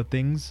dealing with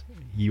things,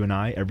 you and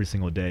I, every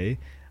single day,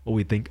 what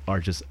we think are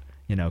just,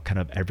 kind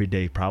of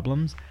everyday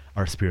problems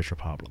are spiritual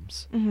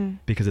problems.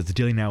 Because it's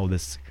dealing now with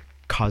this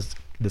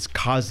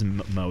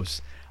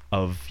cosmos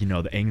of,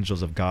 the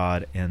angels of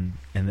God and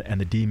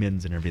the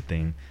demons and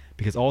everything.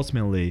 Because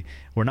ultimately,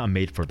 we're not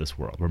made for this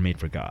world. We're made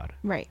for God.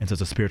 And so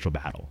it's a spiritual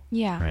battle.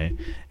 Right?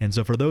 And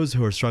so for those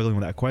who are struggling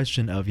with that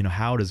question of,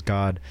 how is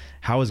God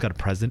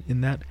present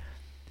in that?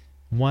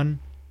 One,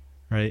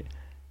 right?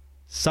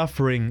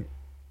 Suffering,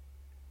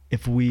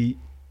 if we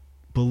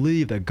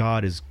believe that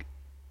God is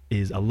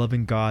a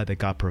loving God, that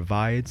God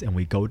provides, and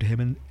we go to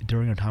him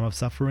during a time of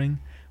suffering,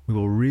 we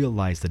will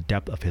realize the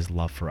depth of his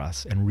love for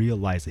us and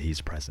realize that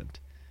he's present.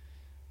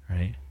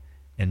 Right?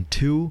 And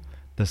two,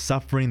 the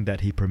suffering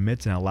that he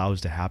permits and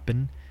allows to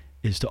happen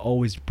is to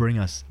always bring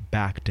us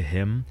back to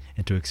him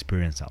and to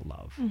experience that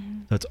love.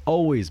 So it's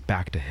always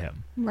back to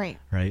him.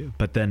 Right?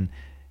 But then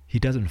he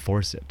doesn't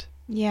force it.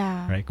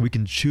 Right? We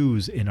can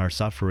choose in our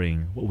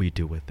suffering what we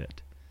do with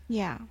it.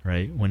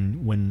 Right?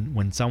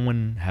 When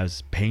someone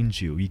has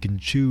pained you, you can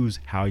choose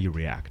how you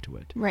react to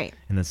it.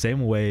 In the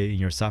same way, in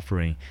your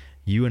suffering,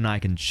 you and I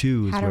can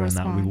choose whether or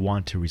not we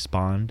want to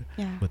respond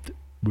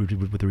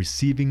with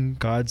receiving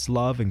God's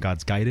love and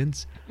God's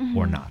guidance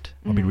or not,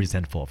 or be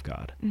resentful of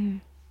God.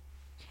 And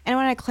I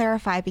want to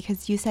clarify,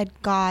 because you said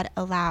God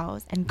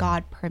allows and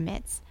God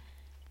permits.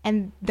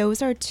 And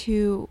those are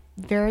two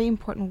very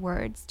important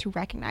words to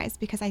recognize,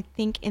 because I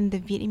think in the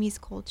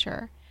Vietnamese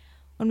culture,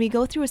 when we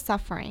go through a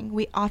suffering,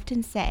 we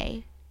often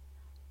say,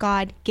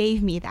 God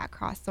gave me that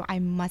cross, so I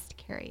must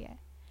carry it.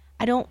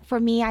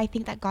 I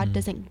think that God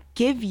doesn't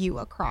give you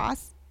a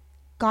cross.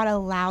 God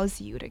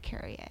allows you to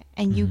carry it,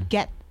 and you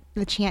get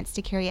the chance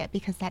to carry it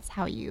because that's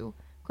how you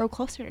grow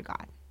closer to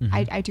God.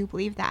 I do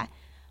believe that.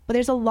 But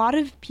there's a lot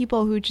of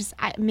people who just,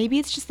 maybe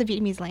it's just the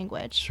Vietnamese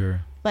language.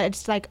 Sure. But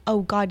it's like,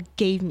 oh, God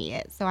gave me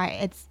it, so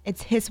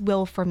it's His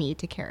will for me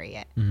to carry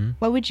it.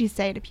 What would you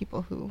say to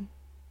people who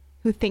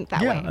think that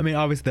way? Yeah, I mean,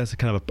 obviously that's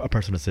kind of a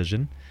personal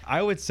decision.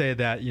 I would say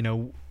that,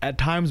 at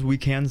times we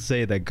can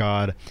say that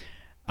God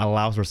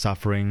allows our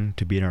suffering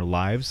to be in our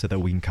lives so that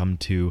we can come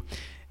to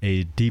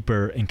a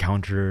deeper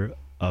encounter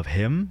of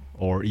Him,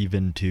 or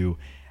even to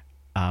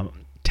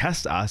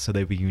test us so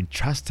that we can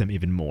trust Him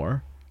even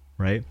more,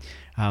 right?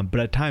 But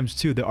at times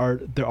too, there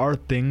are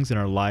things in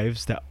our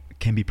lives that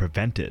can be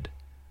prevented,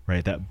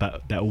 right?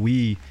 That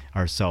we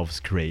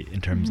ourselves create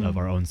in terms of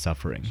our own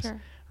sufferings,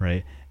 Sure.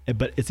 right?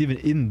 But it's even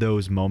in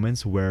those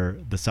moments where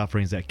the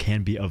sufferings that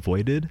can be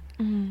avoided,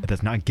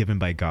 that's not given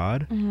by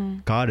God,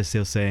 God is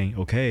still saying,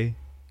 okay,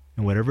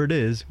 and whatever it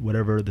is,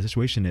 whatever the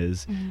situation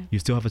is, you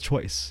still have a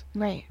choice.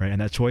 Right. Right. And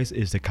that choice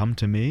is to come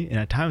to me. And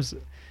at times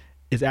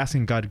it's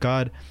asking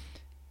God,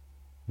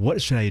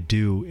 what should I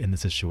do in the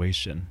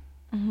situation?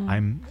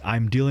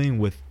 I'm dealing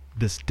with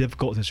this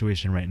difficult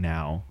situation right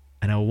now,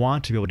 and I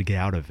want to be able to get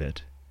out of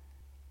it.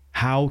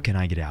 How can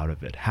I get out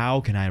of it?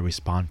 How can I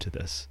respond to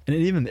this? And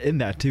even in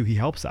that too, He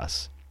helps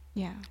us.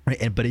 Yeah.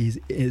 Right. But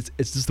it's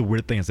just the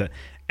weird thing is that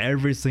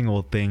every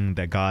single thing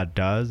that God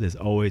does is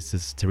always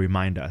just to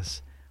remind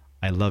us,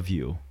 I love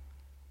you,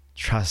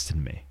 trust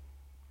in me,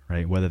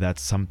 right? Whether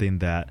that's something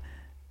that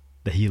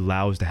He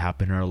allows to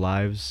happen in our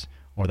lives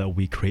or that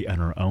we create on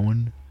our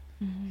own,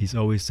 He's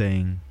always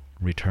saying,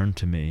 return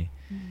to me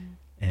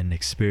and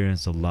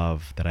experience the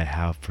love that I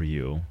have for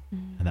you,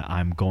 and that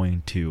I'm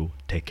going to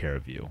take care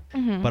of you.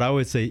 But I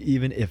would say,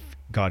 even if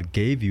God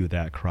gave you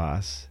that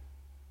cross,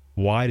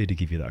 why did He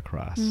give you that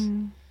cross?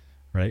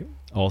 Right?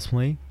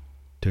 Ultimately,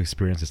 to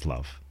experience His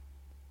love.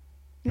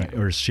 Right?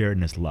 Or share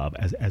in His love,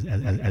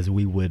 as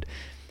we would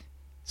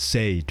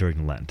say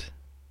during Lent,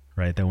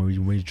 right? That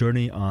when we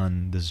journey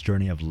on this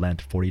journey of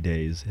Lent, 40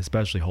 days,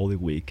 especially Holy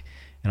Week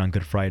and on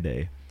Good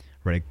Friday,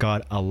 right?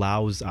 God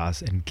allows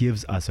us and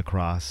gives us a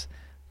cross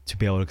to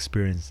be able to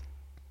experience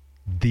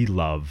the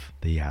love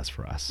that He has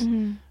for us,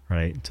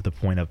 right? To the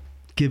point of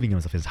giving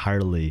Himself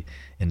entirely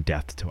in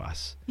death to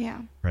us.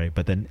 Yeah. Right?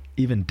 But then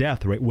even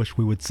death, right, which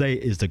we would say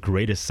is the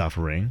greatest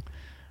suffering,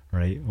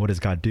 right? What does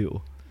God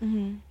do?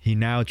 He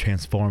now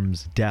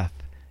transforms death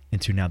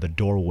into now the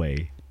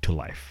doorway to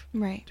life,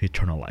 Right. to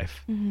eternal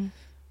life,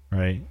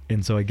 right?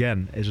 And so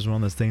again, it's just one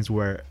of those things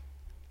where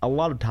a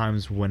lot of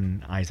times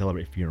when I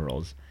celebrate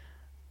funerals,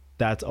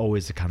 that's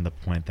always the kind of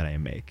the point that I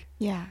make,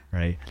 Yeah.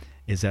 right?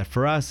 Is that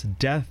for us,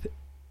 death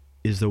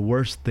is the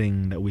worst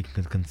thing that we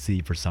can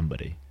conceive for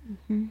somebody,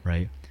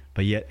 right?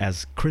 But yet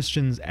as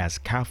Christians, as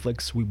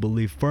Catholics, we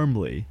believe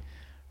firmly,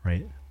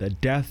 right,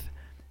 that death,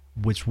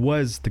 which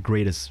was the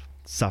greatest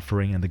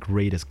suffering and the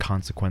greatest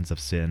consequence of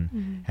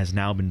sin, has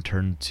now been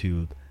turned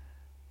to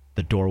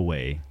the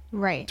doorway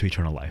Right. to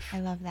eternal life. I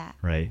love that.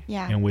 Right?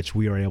 Yeah. In which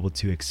we are able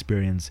to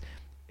experience,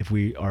 if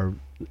we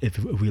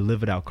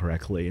live it out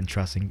correctly and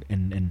trusting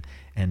and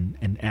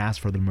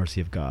ask for the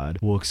mercy of God,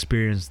 we'll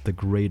experience the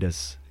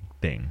greatest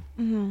thing,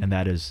 and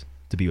that is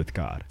to be with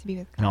God. To be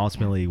with God. And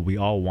ultimately, we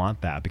all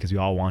want that because we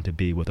all want to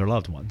be with our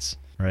loved ones,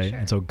 right? Sure.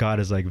 And so God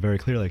is like very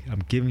clear, like,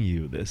 I'm giving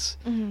you this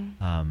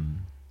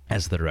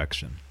as the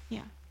direction.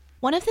 Yeah.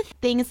 One of the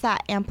things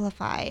that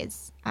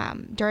amplifies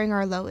during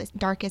our lowest,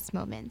 darkest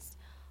moments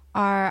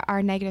are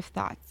our negative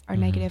thoughts, our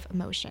negative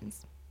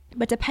emotions.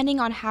 But depending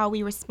on how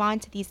we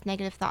respond to these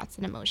negative thoughts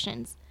and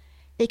emotions,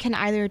 they can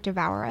either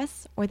devour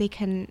us or they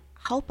can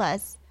help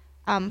us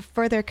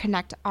further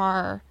connect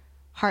our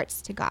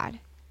hearts to God.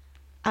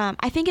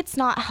 I think it's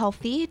not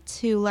healthy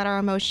to let our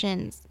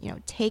emotions,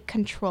 take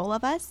control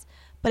of us,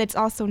 but it's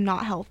also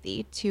not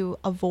healthy to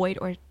avoid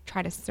or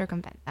try to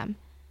circumvent them.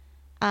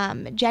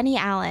 Jenny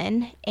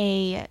Allen,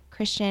 a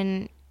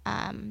Christian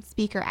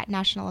speaker at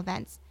national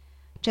events,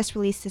 just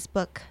released this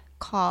book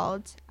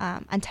called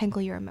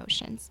Untangle Your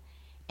Emotions.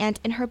 And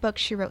in her book,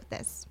 she wrote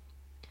this: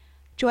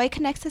 joy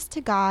connects us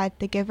to God,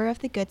 the giver of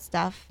the good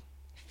stuff.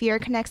 Fear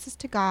connects us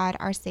to God,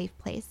 our safe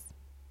place.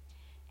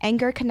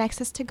 Anger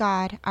connects us to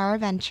God, our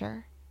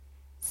adventure.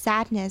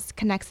 Sadness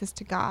connects us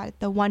to God,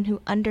 the one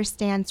who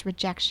understands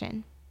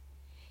rejection.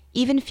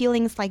 Even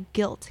feelings like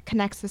guilt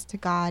connects us to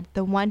God,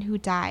 the one who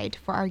died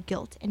for our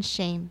guilt and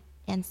shame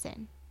and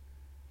sin.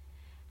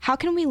 How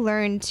can we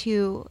learn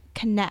to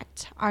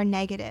connect our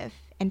negative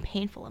and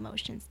painful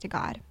emotions to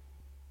God?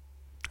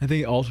 I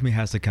think it ultimately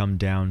has to come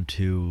down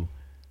to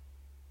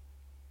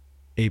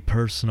a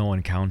personal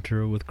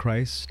encounter with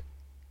Christ,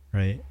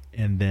 right?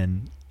 And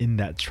then in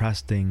that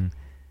trusting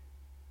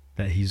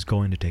that He's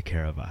going to take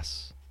care of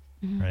us,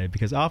 right?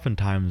 Because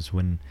oftentimes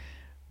when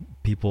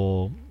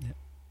people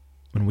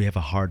when we have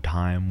a hard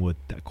time with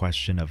that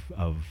question of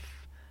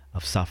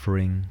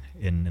suffering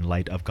in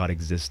light of God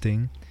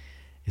existing,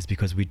 is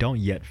because we don't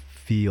yet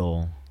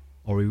feel,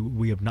 or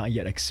we have not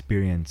yet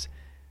experienced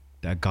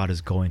that God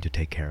is going to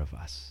take care of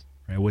us,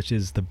 right? Which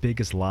is the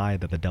biggest lie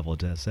that the devil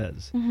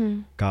says.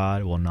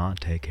 God will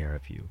not take care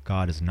of you.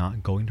 God is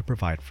not going to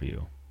provide for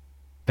you.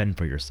 Fend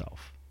for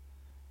yourself,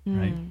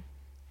 right?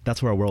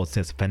 That's where our world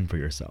says fend for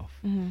yourself.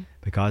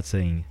 But God's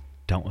saying,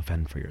 don't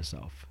fend for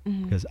yourself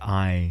because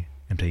I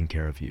am taking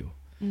care of you,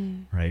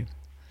 right?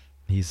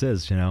 He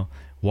says,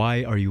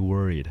 why are you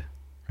worried?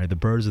 Right? The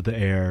birds of the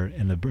air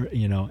and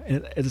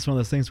it's one of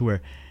those things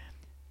where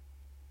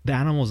the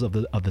animals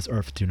of this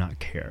earth do not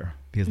care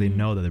because they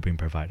know that they're being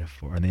provided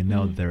for and they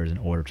know that there is an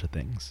order to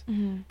things.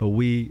 But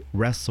we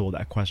wrestle with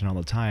that question all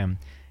the time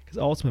because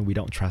ultimately we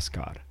don't trust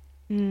God,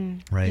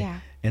 right? Yeah.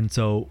 And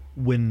so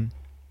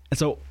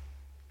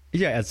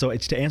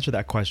to answer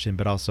that question,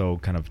 but also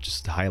kind of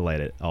just to highlight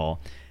it all,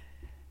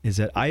 is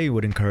that I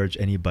would encourage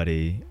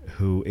anybody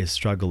who is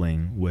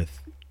struggling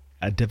with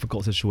a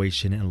difficult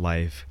situation in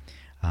life,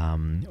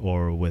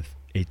 or with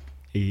an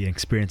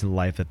experience in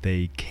life that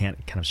they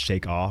can't kind of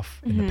shake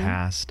off in the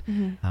past,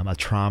 a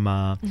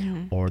trauma,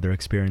 or they're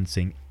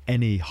experiencing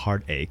any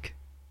heartache,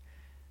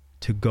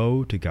 to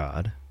go to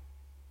God,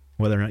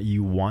 whether or not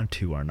you want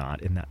to or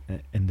not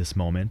in this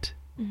moment,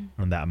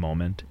 or in that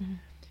moment,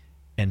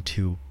 and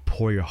to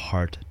pour your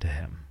heart to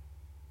Him.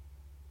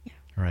 Yeah.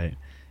 Right?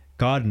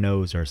 God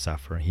knows our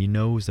suffering. He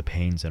knows the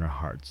pains in our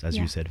hearts, as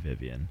you said,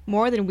 Vivian.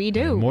 More than we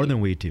do. More than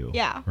we do.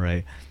 Yeah.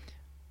 Right?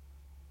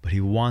 But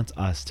He wants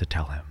us to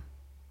tell Him.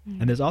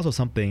 And there's also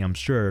something, I'm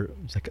sure,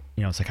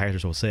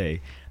 psychiatrists will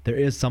say, there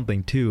is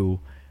something to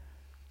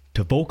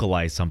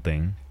vocalize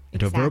something, and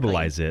to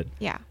verbalize it.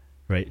 Yeah.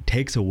 Right? It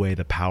takes away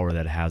the power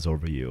that it has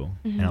over you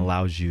and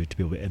allows you to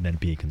be able to then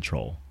be in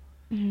control.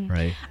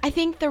 Right? I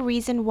think the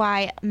reason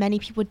why many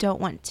people don't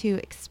want to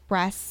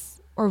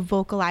express or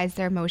vocalize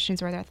their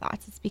emotions or their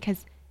thoughts is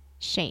because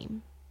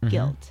shame,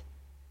 guilt.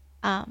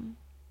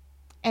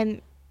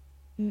 And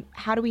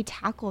how do we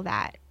tackle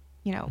that,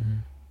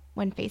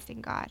 when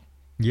facing God?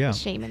 Yeah. The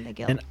shame and the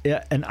guilt.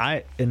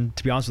 And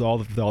to be honest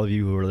with all of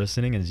you who are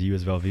listening, and you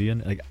as well,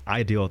 Vivian, like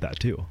I deal with that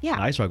too.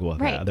 Yeah. I struggle with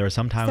that. There are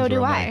some times so where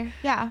do I'm I. like,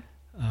 yeah.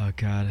 oh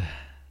God,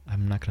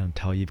 I'm not going to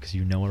tell you because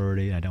you know it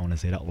already. And I don't want to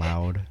say it out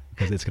loud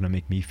because it's going to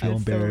make me feel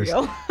embarrassed,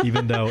 so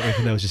even though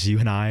it's just you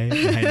and I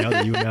know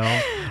that you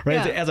know,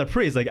 right? Yeah. As a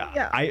priest,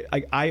 I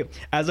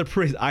as a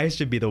priest, I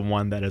should be the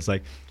one that is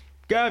like,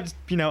 God,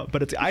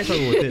 but I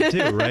struggle with it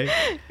too,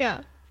 right?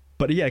 Yeah.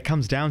 But yeah, it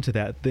comes down to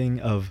that thing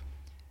of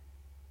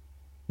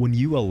when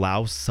you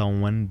allow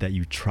someone that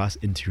you trust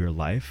into your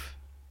life,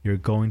 you're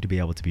going to be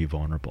able to be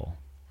vulnerable,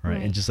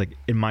 right? And just like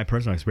in my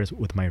personal experience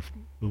with my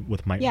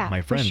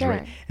friends, sure.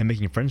 right, and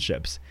making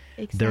friendships,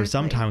 there are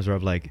some times where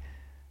I'm like,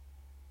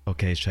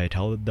 okay, should I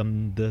tell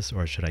them this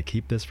or should I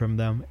keep this from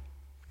them?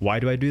 Why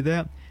do I do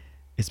that?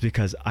 It's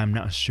because I'm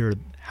not sure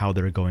how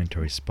they're going to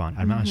respond.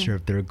 I'm not sure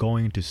if they're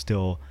going to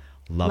still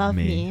love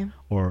me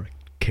or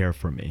care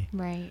for me.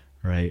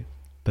 Right.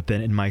 But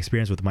then in my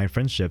experience with my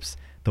friendships,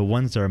 the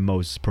ones that are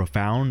most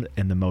profound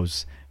and the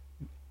most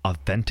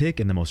authentic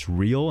and the most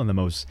real and the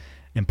most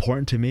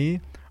important to me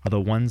are the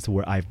ones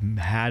where I've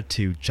had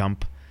to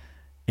jump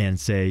and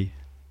say,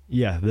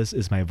 yeah, this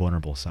is my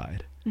vulnerable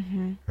side.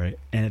 Right.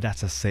 And that's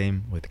the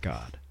same with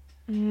God.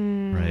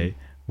 Right.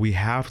 We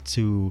have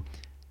to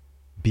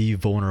be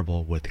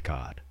vulnerable with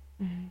God,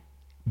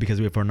 because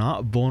if we're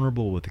not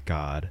vulnerable with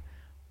God,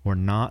 we're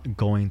not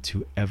going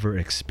to ever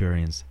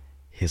experience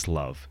His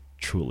love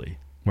truly.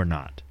 We're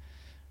not.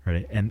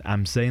 Right. And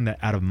I'm saying that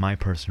out of my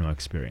personal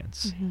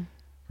experience,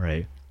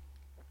 right,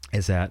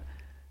 is that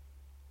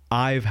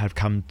I've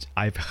come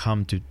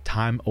to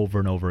time over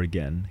and over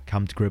again,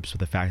 come to grips with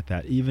the fact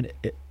that even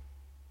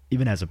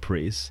as a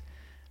priest,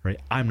 right,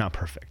 I'm not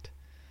perfect.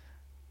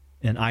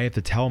 And I have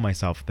to tell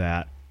myself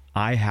that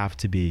I have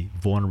to be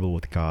vulnerable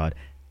with God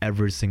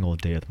every single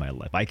day of my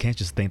life. I can't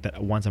just think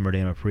that once I'm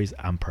ordained a priest,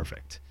 I'm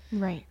perfect.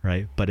 Right.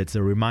 Right. But it's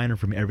a reminder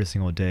for me every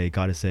single day.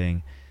 God is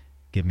saying,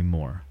 give me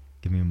more,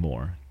 give me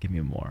more, give me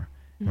more.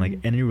 And like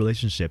any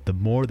relationship, the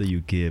more that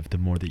you give, the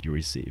more that you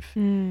receive.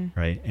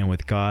 Right. And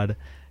with God,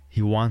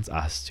 He wants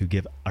us to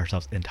give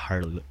ourselves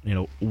entirely.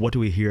 What do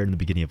we hear in the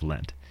beginning of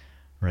Lent?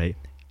 Right.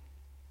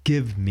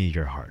 Give me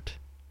your heart.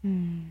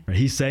 Right?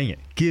 He's saying it.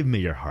 Give me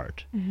your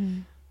heart.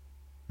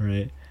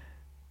 Right.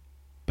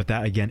 But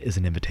that again is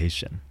an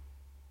invitation.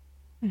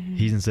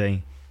 He isn't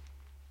saying,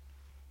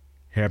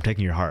 "Here, I'm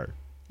taking your heart."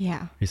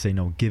 Yeah. He's saying,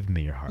 "No, give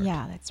me your heart."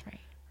 Yeah, that's right.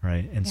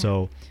 Right. And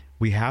so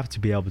we have to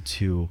be able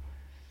to,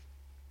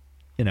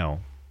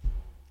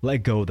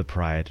 let go of the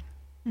pride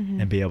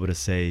and be able to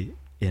say,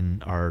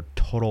 in our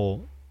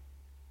total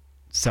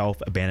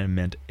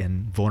self-abandonment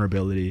and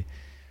vulnerability,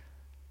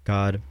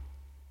 God,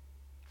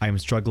 I am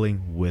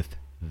struggling with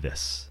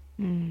this,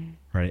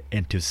 right?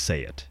 And to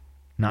say it,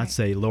 not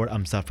say, Lord,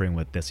 I'm suffering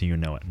with this, and you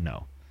know it.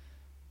 No.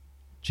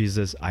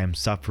 Jesus, I am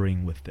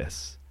suffering with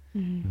this.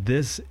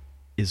 This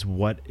is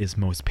what is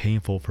most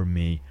painful for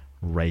me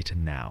right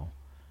now,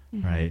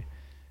 right?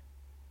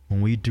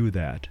 when we do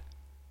that,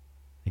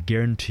 I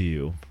guarantee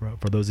you,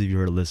 for those of you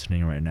who are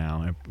listening right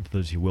now, and for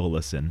those who will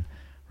listen,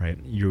 right,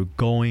 you're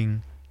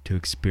going to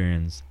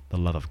experience the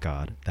love of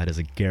God. That is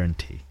a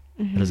guarantee.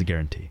 Mm-hmm. That is a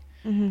guarantee.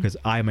 Mm-hmm. Because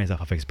I myself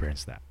have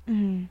experienced that.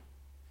 Mm-hmm.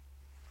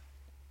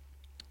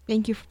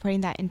 Thank you for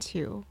putting that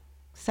into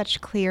such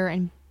clear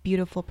and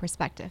beautiful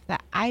perspective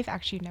that I've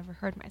actually never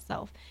heard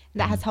myself.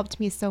 And that has helped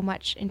me so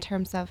much in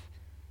terms of,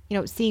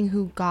 seeing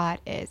who God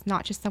is,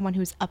 not just someone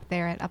who's up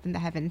there and up in the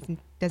heavens and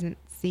doesn't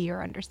see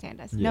or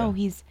understand us. Yeah. No,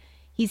 he's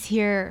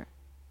here.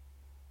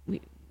 We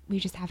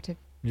just have to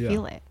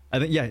feel it. I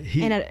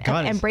think,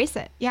 God embrace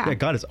it. Yeah.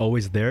 God is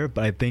always there,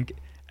 but I think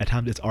at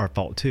times it's our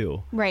fault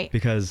too. Right.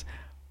 Because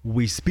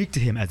we speak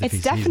to him as if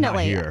he's not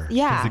here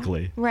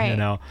physically.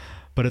 Right.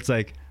 But it's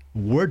like,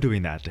 we're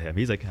doing that to him.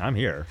 He's like, I'm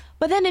here.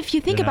 But then if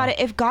you think about it,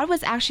 if God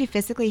was actually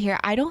physically here,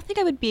 I don't think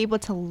I would be able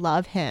to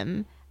love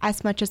him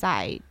as much as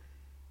I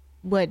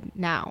would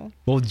now.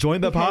 Well,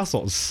 join the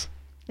apostles.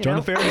 Join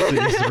the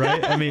Pharisees,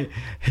 right? I mean,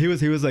 he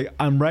was like,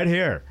 I'm right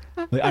here.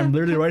 Like, I'm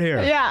literally right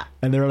here. Yeah.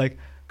 And they're like,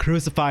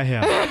 crucify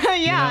him.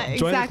 Yeah,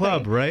 Join the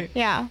club, right?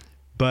 Yeah.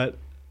 But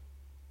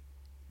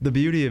the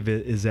beauty of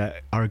it is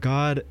that our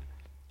God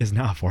is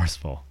not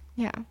forceful.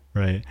 Yeah.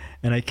 Right?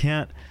 And I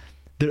can't,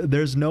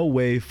 there's no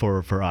way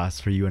for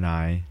us, for you and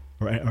I,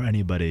 or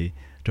anybody,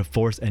 to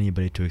force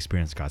anybody to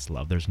experience God's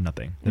love. There's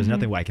nothing. There's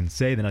nothing I can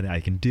say, there's nothing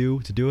I can do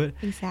to do it.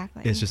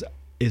 Exactly. It's just,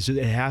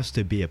 it has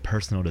to be a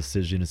personal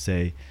decision to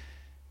say,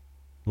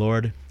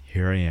 Lord,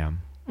 here I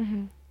am.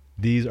 Mm-hmm.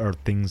 These are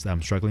things that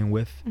I'm struggling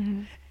with.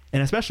 Mm-hmm.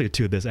 And especially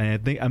to this, and I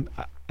think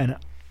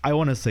I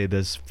want to say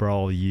this for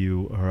all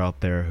you who are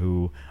out there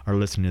who are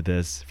listening to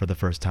this for the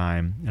first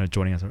time,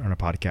 joining us on a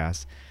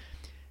podcast,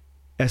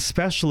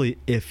 especially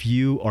if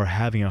you are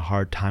having a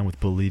hard time with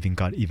believing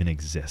God even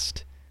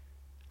exists,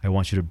 I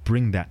want you to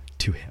bring that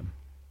to him.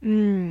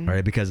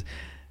 Right? Because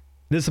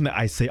this is something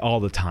I say all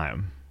the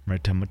time,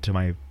 right, to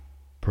my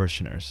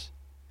parishioners,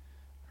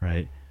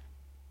 right?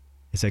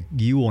 It's like,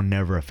 you will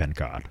never offend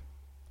God.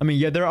 I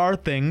mean, there are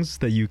things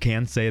that you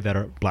can say that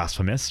are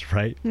blasphemous,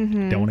 right?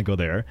 Mm-hmm. Don't want to go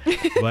there,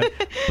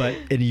 but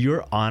in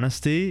your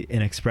honesty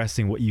in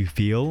expressing what you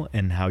feel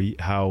and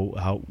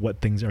how what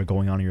things are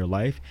going on in your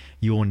life,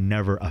 you will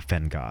never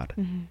offend God.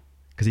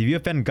 Because if you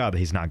offend God,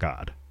 he's not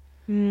God,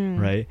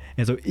 right?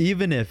 And so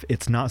even if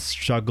it's not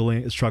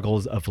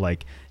struggles of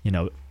like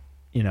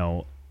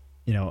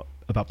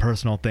about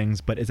personal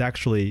things, but it's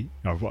actually,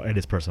 well, it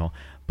is personal.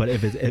 But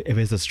if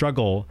it's a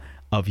struggle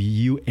of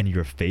you and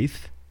your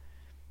faith,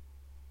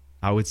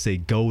 I would say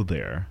go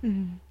there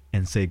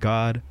and say,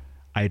 God,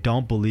 I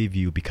don't believe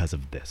you because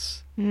of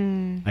this.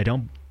 I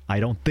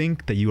don't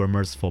think that you are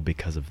merciful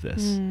because of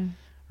this,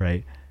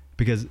 right?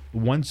 Because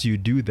once you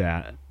do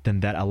that, then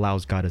that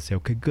allows God to say,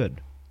 okay,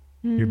 good.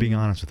 You're being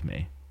honest with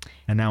me.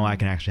 And now I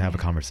can actually have a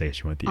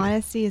conversation with you.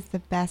 Honesty is the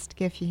best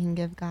gift you can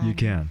give God. You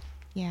can.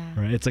 Yeah.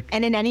 Right. It's like,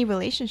 and in any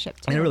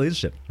relationship too. In a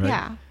relationship, right?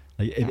 Yeah.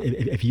 Like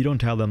if you don't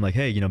tell them like,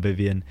 hey,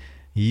 Vivian,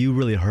 you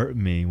really hurt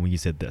me when you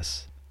said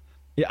this.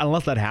 Yeah,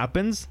 unless that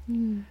happens,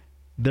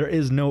 there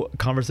is no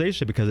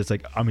conversation, because it's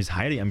like, I'm just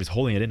hiding, I'm just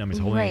holding it in, I'm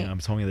just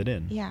holding it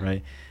in. Yeah.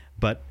 Right.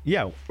 But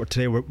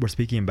today we're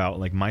speaking about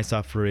like my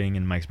suffering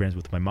and my experience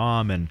with my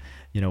mom, and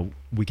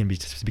we can be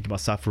speaking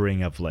about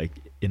suffering of like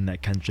in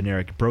that kind of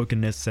generic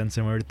brokenness sense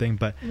and everything.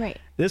 But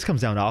this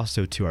comes down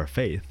also to our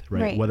faith,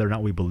 right? Whether or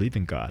not we believe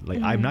in God.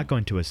 Like I'm not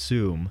going to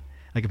assume,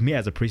 like me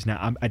as a priest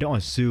now, I don't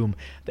assume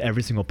that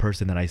every single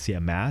person that I see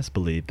at mass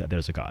believe that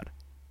there's a God.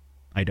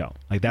 I don't.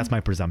 Like that's my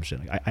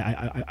presumption. Like,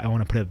 I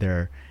want to put it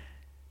there,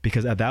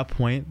 because at that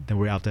point, then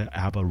we have to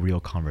have a real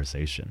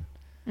conversation,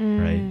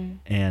 right?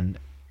 And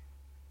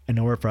in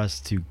order for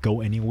us to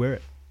go anywhere,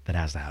 that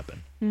has to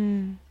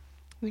happen.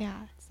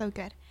 Yeah, so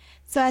good.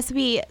 So as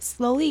we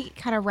slowly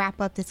kind of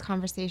wrap up this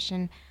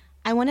conversation,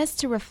 I want us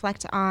to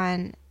reflect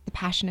on the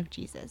Passion of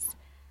Jesus,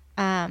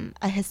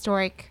 a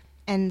historic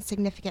and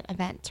significant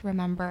event to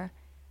remember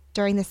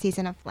during the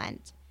season of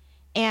Lent.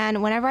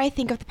 And whenever I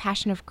think of the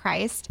Passion of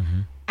Christ,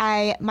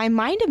 my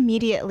mind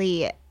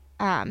immediately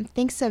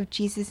thinks of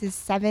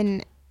Jesus's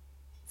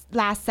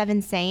last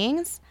seven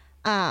sayings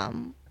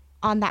on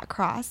that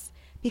cross,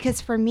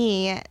 because for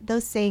me,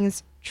 those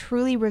sayings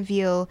truly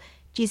reveal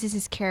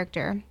Jesus's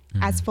character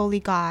as fully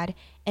God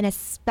and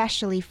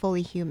especially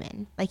fully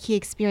human. Like he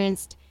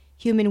experienced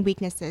human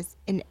weaknesses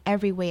in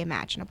every way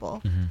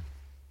imaginable.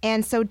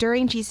 And so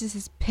during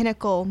Jesus's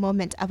pinnacle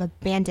moment of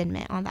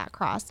abandonment on that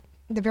cross,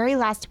 the very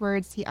last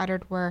words he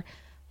uttered were,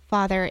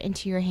 "Father,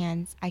 into your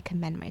hands I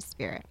commend my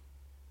spirit."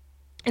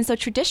 And so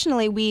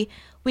traditionally, we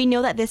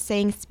know that this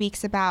saying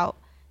speaks about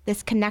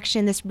this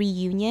connection, this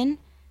reunion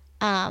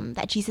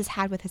that Jesus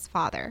had with his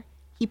Father.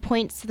 He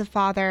points to the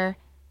Father,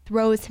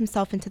 throws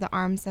himself into the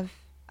arms of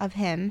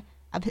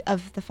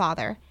the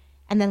Father,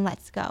 and then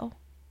lets go.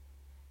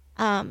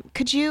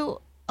 Could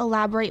you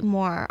elaborate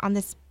more on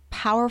this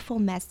powerful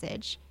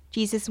message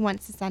Jesus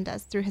wants to send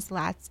us through his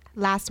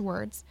last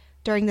words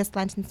during this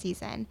Lenten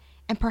season,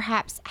 and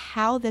perhaps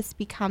how this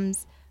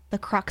becomes the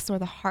crux or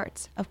the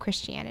heart of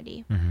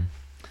Christianity?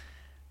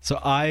 So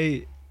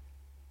I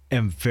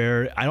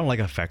I don't like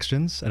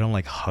affections. I don't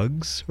like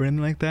hugs or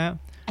anything like that.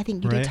 I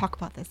think you did talk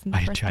about this in the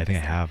first I think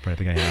I have.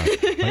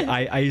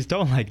 Like, I just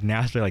don't like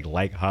naturally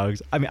like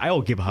hugs. I mean, I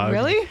will give hugs.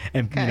 Really?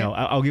 And Okay. you know,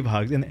 I'll give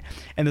hugs, and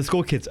the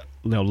school kids,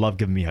 you know, love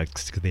giving me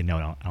hugs because they know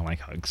I don't like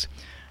hugs,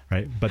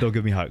 right? But they'll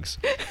give me hugs.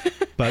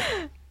 But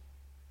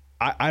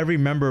I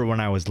remember when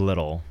I was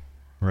little,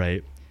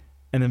 right?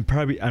 And then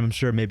probably I'm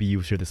sure maybe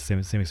you shared the same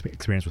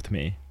experience with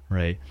me,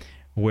 right?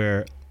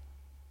 Where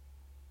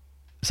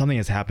something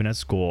has happened at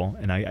school,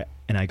 and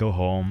I go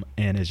home,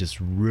 and it just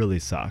really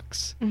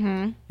sucks.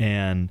 Mm-hmm.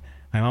 And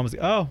my mom was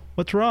like, "Oh,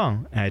 what's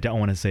wrong?" And I don't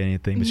want to say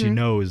anything, but she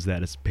knows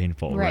that it's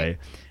painful, right?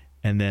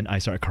 And then I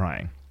start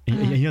crying.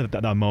 And you know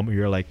that moment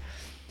you're like,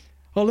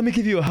 "Oh, let me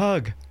give you a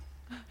hug."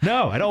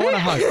 No, I don't want a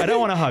hug. I don't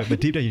want a hug. But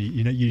deep down,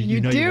 you know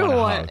you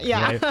want a hug,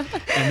 yeah.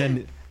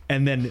 right?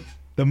 And then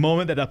the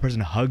moment that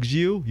person hugs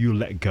you, you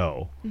let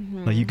go.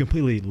 Like you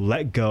completely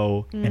let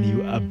go, and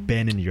you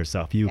abandon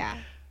yourself. You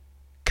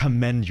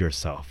commend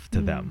yourself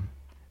to them,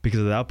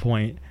 because at that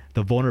point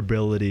the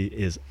vulnerability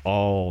is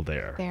all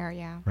there,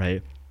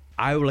 right?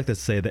 I would like to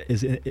say that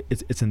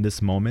it's in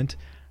this moment,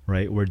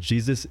 right, where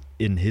Jesus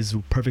in his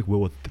perfect will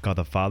with God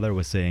the Father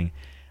was saying,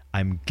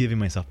 I'm giving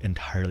myself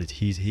entirely.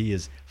 He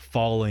is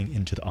falling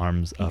into the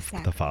arms of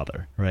the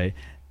Father, right?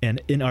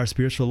 And in our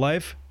spiritual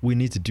life, we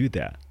need to do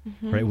that,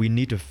 right? We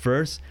need to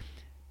first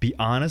be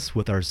honest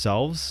with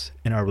ourselves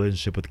in our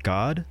relationship with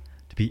God,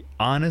 to be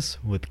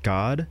honest with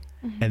God,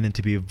 and then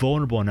to be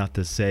vulnerable enough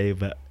to say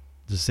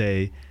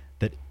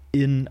that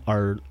in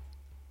our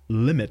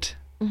limit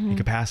and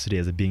capacity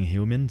as a being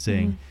human,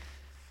 saying,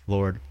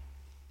 Lord,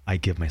 I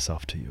give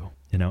myself to you,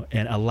 you know,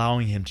 and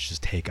allowing him to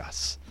just take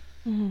us,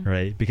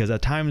 right? Because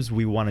at times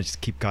we want to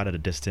just keep God at a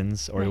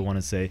distance, or we want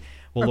to say,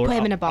 well, or Lord, put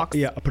him in a box.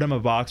 Yeah, put him in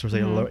a box, or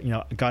say, Lord, you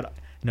know, God,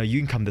 you know, you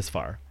can come this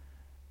far.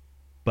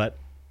 But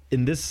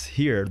in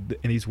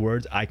these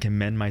words, I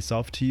commend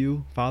myself to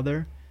you,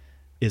 Father,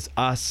 is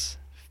us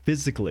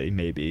physically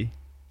maybe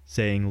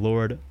saying,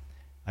 Lord,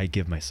 I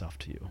give myself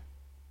to you.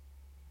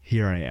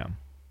 Here I am,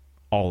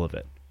 all of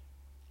it,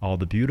 all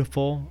the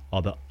beautiful,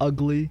 all the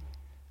ugly,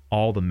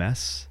 all the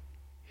mess.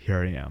 Here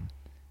I am.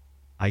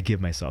 I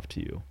give myself to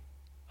you.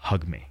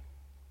 Hug me,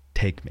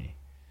 take me,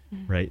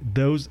 right?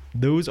 Those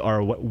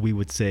are what we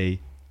would say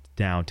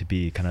now to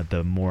be kind of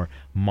the more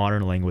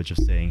modern language of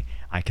saying,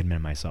 I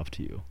commend myself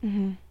to you,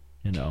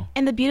 you know?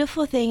 And the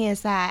beautiful thing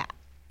is that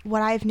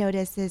what I've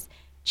noticed is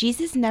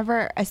Jesus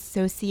never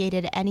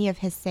associated any of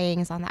his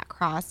sayings on that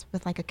cross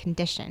with like a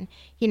condition.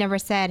 He never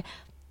said,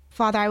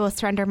 Father, I will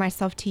surrender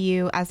myself to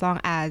you as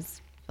long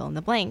as fill in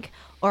the blank,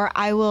 or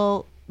I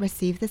will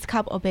receive this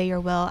cup, obey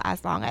your will,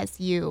 as long as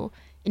you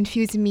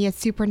infuse in me a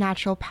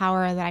supernatural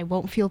power that I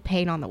won't feel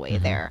pain on the way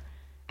there.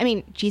 I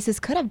mean, Jesus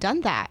could have done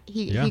that.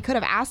 He could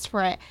have asked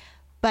for it,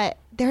 but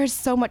there's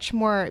so much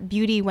more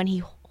beauty when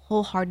he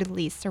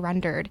wholeheartedly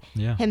surrendered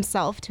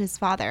himself to his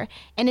Father.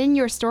 And in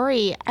your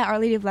story at Our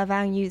Lady of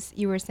Lavang,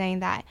 you were saying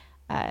that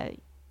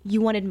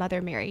you wanted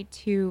Mother Mary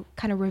to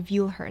kind of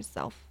reveal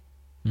herself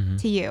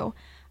to you.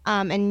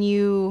 And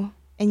you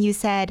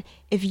said,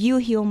 if you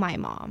heal my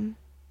mom,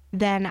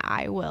 then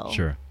I will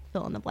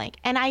fill in the blank.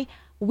 And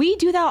we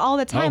do that all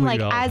the time. Like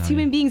as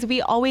human beings,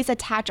 we always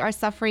attach our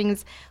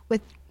sufferings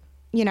with,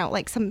 you know,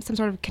 like some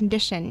sort of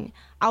condition.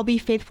 I'll be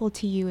faithful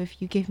to you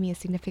if you give me a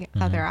significant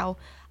other.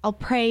 I'll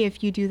pray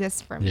if you do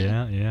this for me.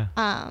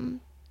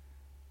 And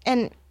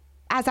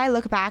as I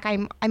look back,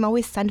 I'm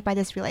always stunned by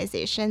this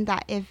realization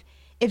that if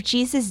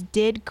Jesus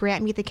did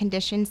grant me the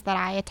conditions that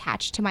I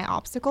attach to my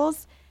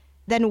obstacles,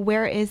 then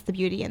where is the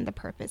beauty and the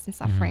purpose in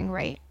suffering,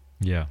 right?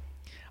 Yeah.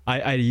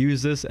 I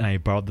use this, and I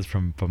borrowed this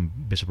from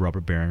Bishop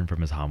Robert Barron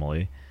from his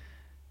homily.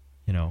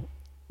 You know,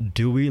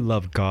 do we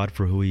love God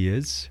for who he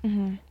is,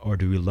 or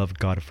do we love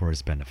God for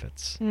his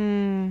benefits?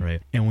 Right?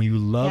 And when you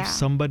love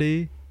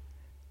somebody,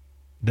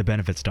 the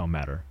benefits don't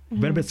matter.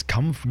 Benefits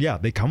come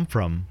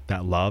from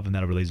that love and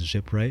that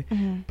relationship, right?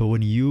 But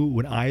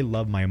when I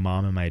love my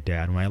mom and my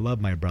dad, when I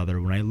love my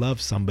brother, when I love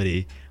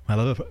somebody, when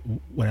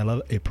I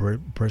love a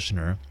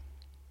parishioner,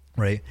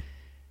 right?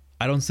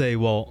 I don't say,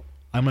 well,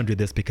 I'm going to do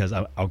this because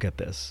I'll get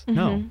this.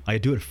 No, I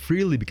do it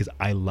freely because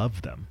I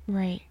love them.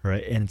 Right.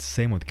 Right. And it's the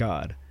same with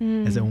God.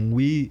 Is that when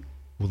we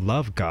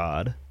love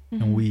God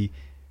and we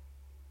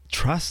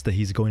trust that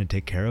he's going to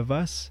take care of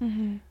us,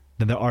 then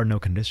there are no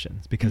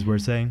conditions, because we're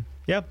saying,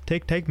 yep,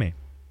 take me.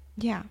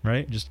 Yeah.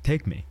 Right. Just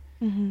take me.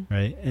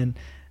 Right. And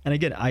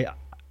again,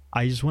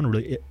 I just want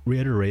to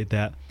reiterate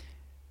that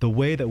the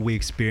way that we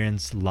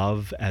experience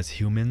love as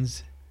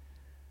humans,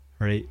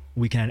 right,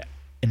 we can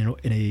in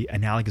a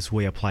analogous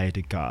way apply it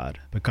to God.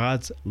 But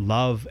God's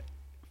love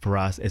for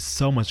us is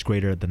so much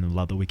greater than the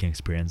love that we can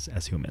experience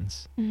as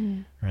humans,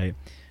 right?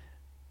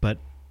 But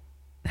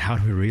how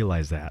do we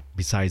realize that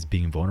besides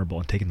being vulnerable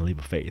and taking the leap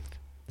of faith?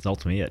 It's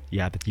ultimately it.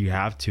 You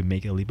have to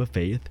make a leap of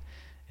faith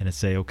and to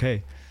say,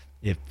 okay,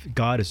 if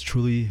God is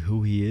truly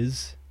who he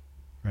is,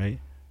 right,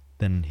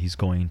 then he's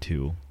going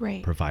to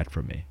provide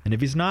for me. And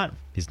if he's not,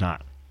 he's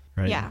not.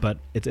 right? Yeah. But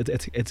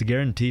it's a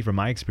guarantee from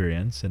my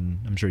experience, and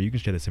I'm sure you can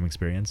share the same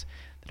experience,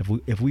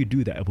 that if we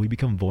do that, if we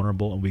become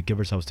vulnerable and we give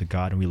ourselves to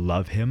God and we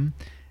love Him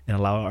and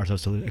allow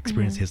ourselves to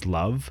experience His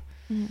love,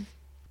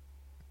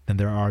 then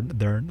there are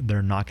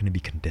not going to be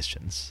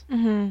conditions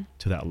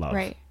to that love.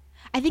 Right.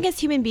 I think as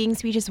human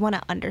beings, we just want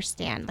to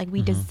understand. Like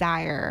we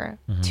desire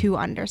to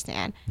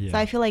understand. Yeah. So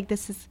I feel like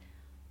this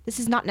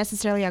is not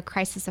necessarily a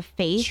crisis of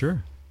faith.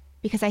 Sure.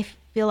 Because I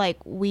feel like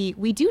we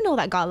do know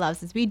that God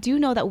loves us. We do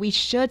know that we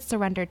should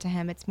surrender to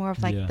Him. It's more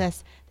of like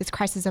this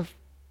crisis of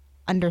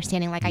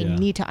understanding. Like I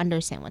need to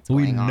understand what's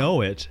going on. We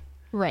know it,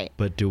 right?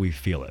 But do we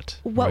feel it?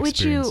 What would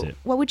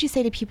you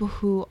say to people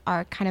who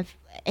are kind of,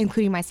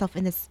 including myself,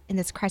 in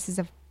this crisis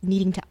of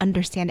needing to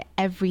understand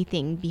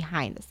everything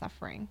behind the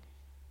suffering?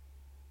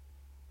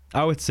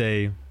 I would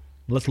say,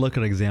 let's look at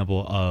an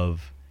example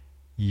of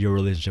your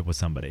relationship with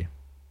somebody.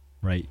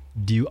 Right?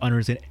 Do you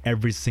understand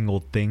every single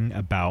thing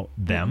about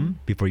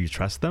them before you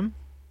trust them?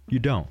 You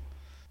don't.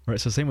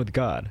 Right? So same with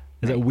God.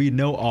 Is that we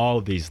know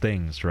all these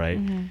things, right?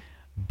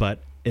 But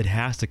it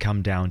has to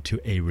come down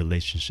to a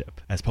relationship.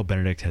 As Pope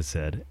Benedict has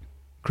said,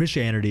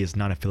 Christianity is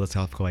not a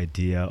philosophical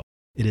idea.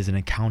 It is an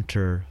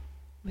encounter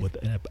with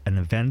an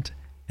event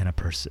and a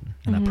person.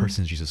 And that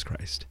person is Jesus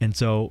Christ. And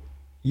so,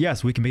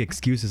 yes, we can make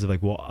excuses of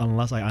like, well,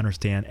 unless I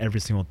understand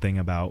every single thing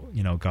about,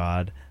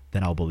 God,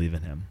 then I'll believe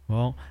in Him.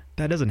 Well,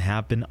 that doesn't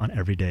happen on an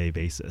everyday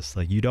basis.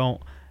 Like you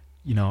don't,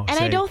 and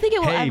say, I don't think it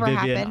will ever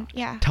Vivian, happen.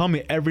 Yeah. Tell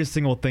me every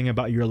single thing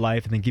about your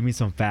life and then give me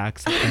some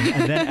facts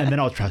and then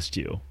I'll trust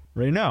you.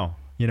 Right now,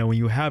 when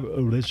you have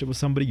a relationship with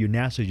somebody, you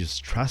naturally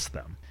just trust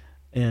them.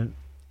 And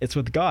it's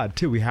with God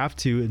too. We have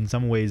to, in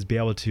some ways, be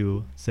able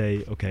to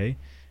say, okay,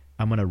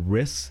 I'm going to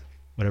risk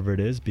whatever it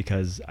is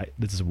because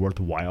this is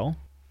worthwhile,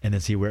 and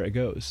then see where it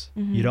goes.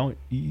 You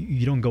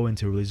don't go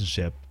into a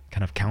relationship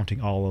kind of counting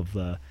all of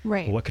the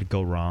well, what could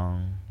go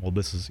wrong.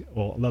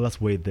 Let's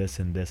weigh this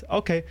and this.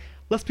 Okay,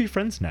 let's be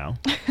friends now.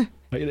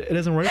 Like, it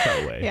doesn't work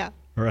that way. Yeah.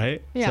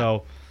 Right. Yeah.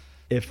 So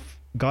if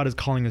God is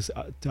calling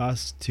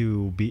us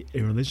to be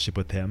in a relationship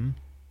with Him,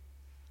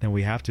 then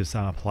we have to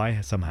apply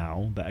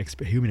somehow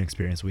the human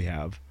experience we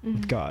have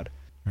with God.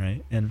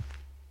 Right.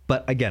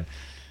 But again,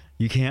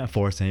 you can't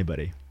force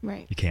anybody.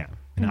 Right. You can't.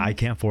 And I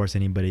can't force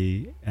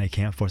anybody. I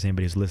can't force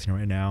anybody who's listening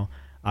right now.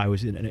 I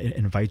would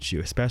invite you,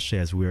 especially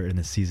as we're in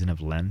the season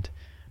of Lent,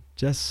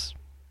 just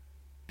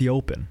be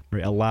open,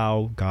 right?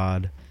 Allow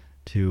God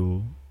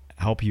to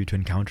help you to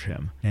encounter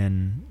Him.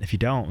 And if you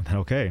don't, then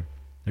okay,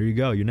 there you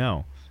go,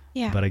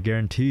 Yeah. But I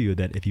guarantee you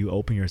that if you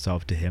open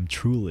yourself to Him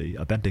truly,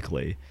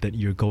 authentically, that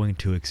you're going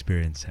to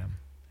experience Him.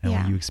 And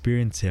when you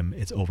experience Him,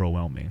 it's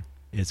overwhelming.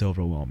 It's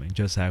overwhelming.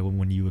 Just like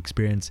when you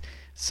experience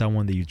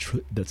someone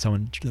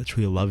that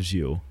truly loves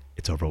you,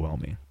 it's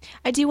overwhelming.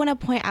 I do want to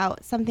point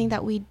out something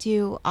that we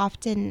do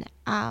often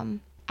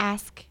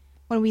ask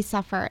when we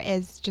suffer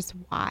is just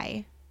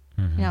why.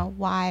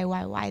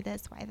 Why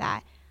this, why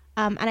that.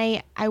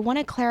 And I want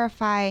to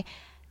clarify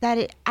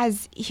that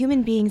as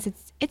human beings,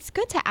 it's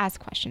good to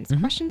ask questions.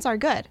 Questions are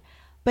good.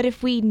 But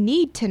if we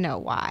need to know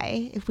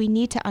why, if we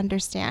need to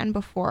understand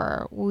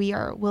before we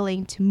are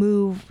willing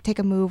to take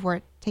a move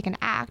or take an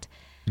act,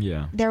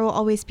 there will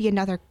always be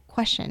another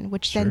question,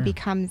 which then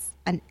becomes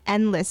an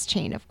endless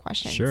chain of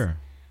questions. Sure.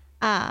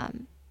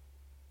 And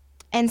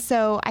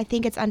so I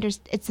think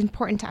it's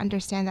important to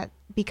understand that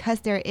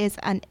because there is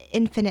an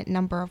infinite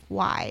number of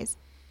whys,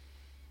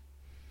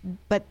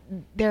 but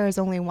there is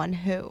only one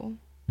who,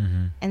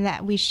 and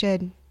that we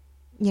should,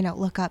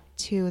 look up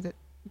to the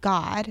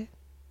God,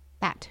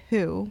 that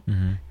who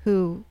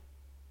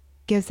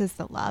gives us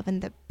the love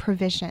and the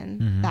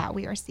provision that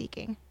we are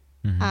seeking,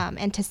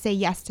 and to say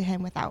yes to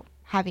Him without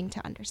having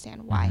to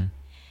understand why.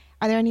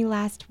 Are there any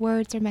last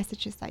words or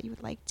messages that you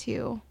would like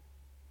to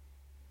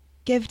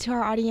give to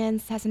our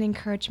audience as an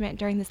encouragement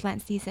during this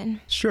Lent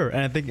season? Sure.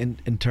 And I think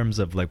in terms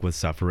of like with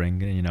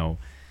suffering,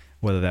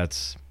 whether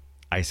that's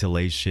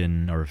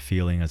isolation or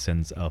feeling a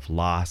sense of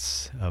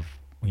loss of,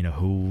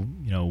 who,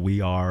 we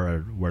are or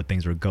where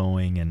things are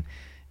going, and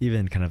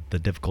even kind of the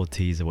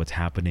difficulties of what's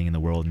happening in the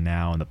world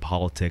now and the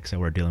politics that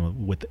we're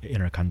dealing with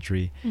in our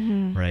country,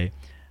 right?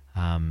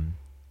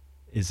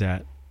 Is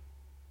that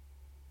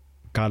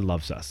God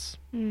loves us,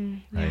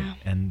 right? Yeah.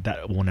 And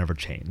that will never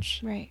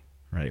change, right?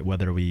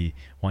 Whether we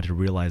want to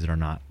realize it or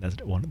not,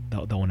 that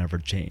will never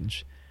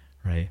change,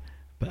 right?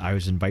 But I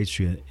would invite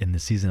you in the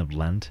season of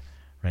Lent,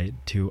 right,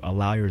 to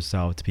allow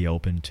yourself to be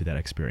open to that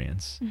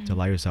experience, to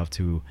allow yourself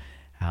to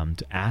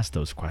ask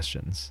those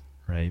questions,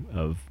 right?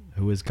 Of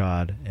who is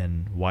God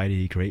and why did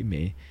He create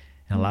me,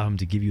 and allow Him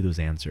to give you those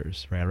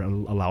answers, right?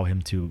 Allow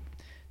Him to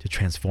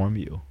transform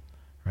you,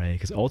 right?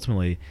 Because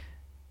ultimately,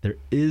 there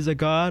is a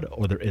God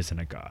or there isn't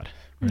a God.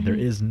 Right? There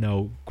is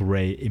no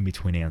gray in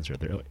between answer.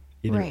 There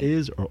either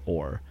is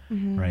or,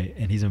 right?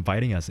 And He's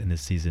inviting us in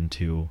this season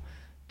to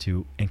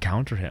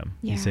encounter Him.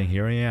 He's saying,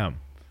 "Here I am.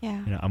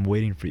 I'm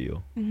waiting for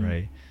you."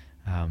 Right?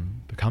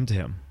 But come to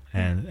Him,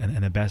 and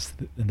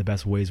the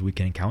best ways we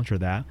can encounter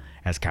that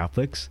as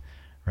Catholics,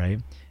 right,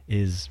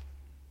 is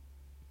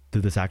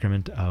through the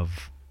sacrament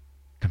of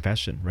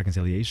confession,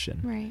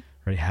 reconciliation.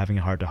 right? Having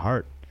a heart to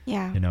heart,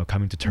 Yeah.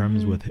 Coming to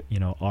terms with,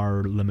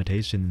 our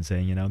limitations and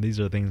saying, these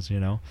are things,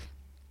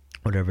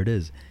 whatever it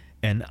is.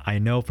 And I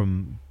know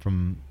from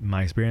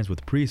my experience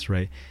with priests,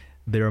 right,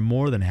 they're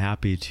more than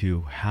happy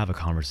to have a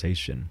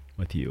conversation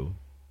with you,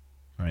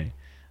 right?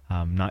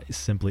 Not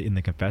simply in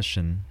the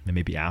confession and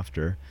maybe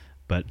after,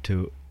 but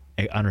to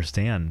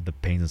understand the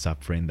pains and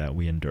suffering that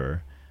we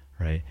endure,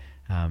 right?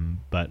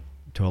 But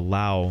to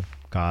allow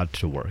God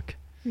to work,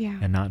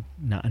 and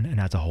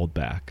not to hold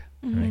back,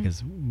 right?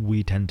 Because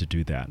we tend to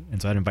do that.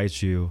 And so I'd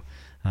invite you,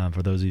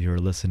 for those of you who are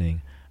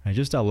listening, right,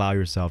 just to allow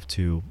yourself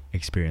to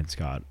experience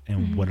God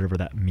and whatever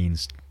that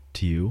means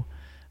to you.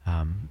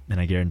 And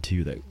I guarantee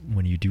you that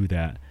when you do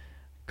that,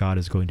 God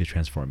is going to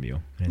transform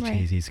you. And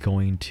He's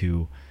going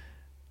to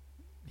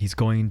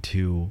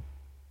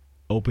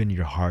open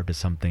your heart to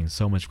something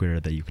so much greater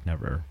that you could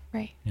never,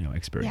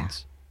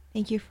 experience. Yeah.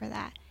 Thank you for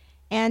that.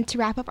 And to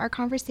wrap up our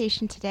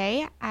conversation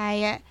today,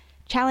 I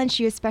challenge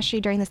you,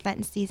 especially during this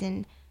Lenten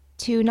season,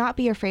 to not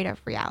be afraid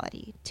of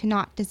reality, to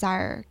not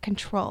desire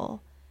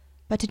control,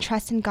 but to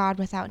trust in God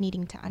without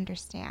needing to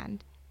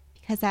understand.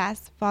 Because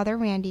as Father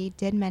Randy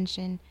did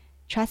mention,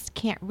 trust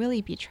can't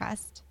really be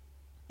trust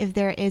if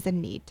there is a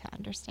need to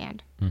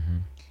understand.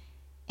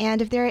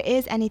 And if there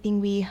is anything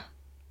we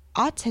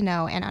ought to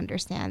know and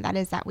understand, that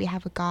is that we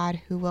have a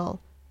God who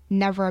will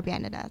never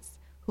abandon us,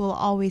 who will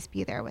always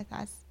be there with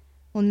us,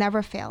 will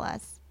never fail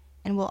us,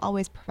 and will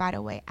always provide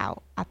a way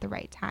out at the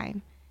right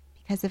time.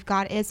 Because if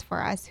God is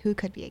for us, who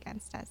could be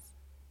against us?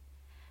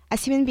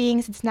 As human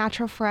beings, it's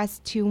natural for us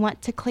to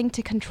want to cling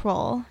to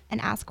control and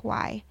ask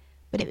why.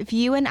 But if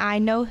you and I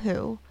know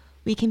who,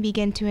 we can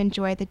begin to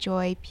enjoy the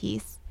joy,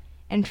 peace,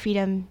 and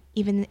freedom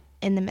even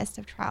in the midst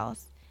of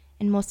trials.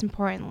 And most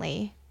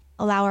importantly,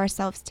 allow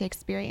ourselves to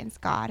experience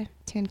God,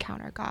 to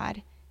encounter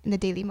God in the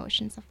daily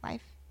motions of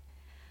life.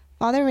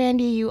 Father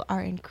Randy, you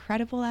are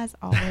incredible as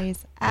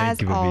always.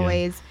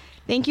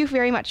 Thank you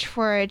very much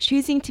for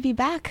choosing to be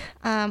back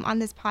on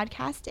this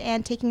podcast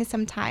and taking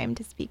some time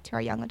to speak to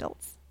our young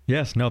adults.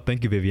 Yes, no,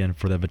 thank you, Vivian,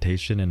 for the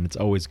invitation. And it's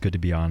always good to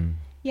be on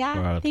this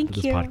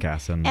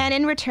podcast. And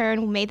in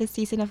return, may the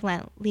season of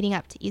Lent leading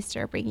up to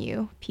Easter bring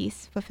you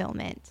peace,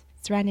 fulfillment,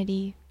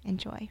 serenity, and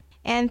joy.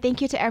 And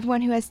thank you to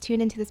everyone who has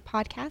tuned into this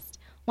podcast.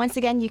 Once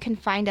again, you can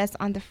find us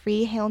on the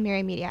free Hail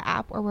Mary Media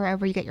app or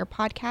wherever you get your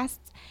podcasts.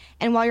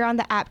 And while you're on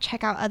the app,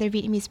 check out other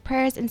Vietnamese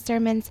prayers and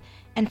sermons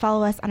and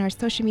follow us on our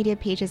social media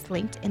pages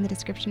linked in the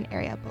description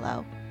area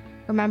below.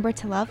 Remember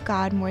to love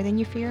God more than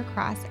you fear your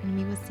cross, and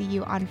we will see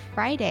you on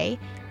Friday,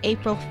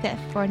 April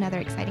 5th for another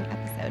exciting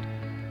episode.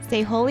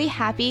 Stay holy,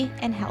 happy,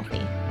 and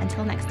healthy.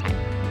 Until next time.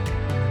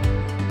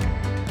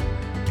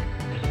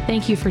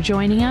 Thank you for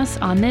joining us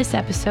on this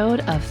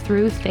episode of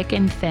Through Thick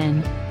and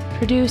Thin,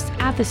 produced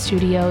at the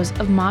studios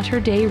of Mater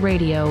Dei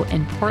Radio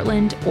in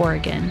Portland,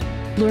 Oregon.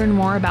 Learn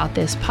more about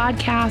this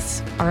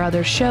podcast, our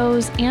other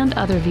shows, and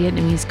other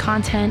Vietnamese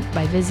content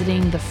by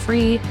visiting the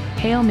free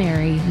Hail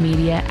Mary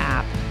Media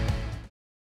app.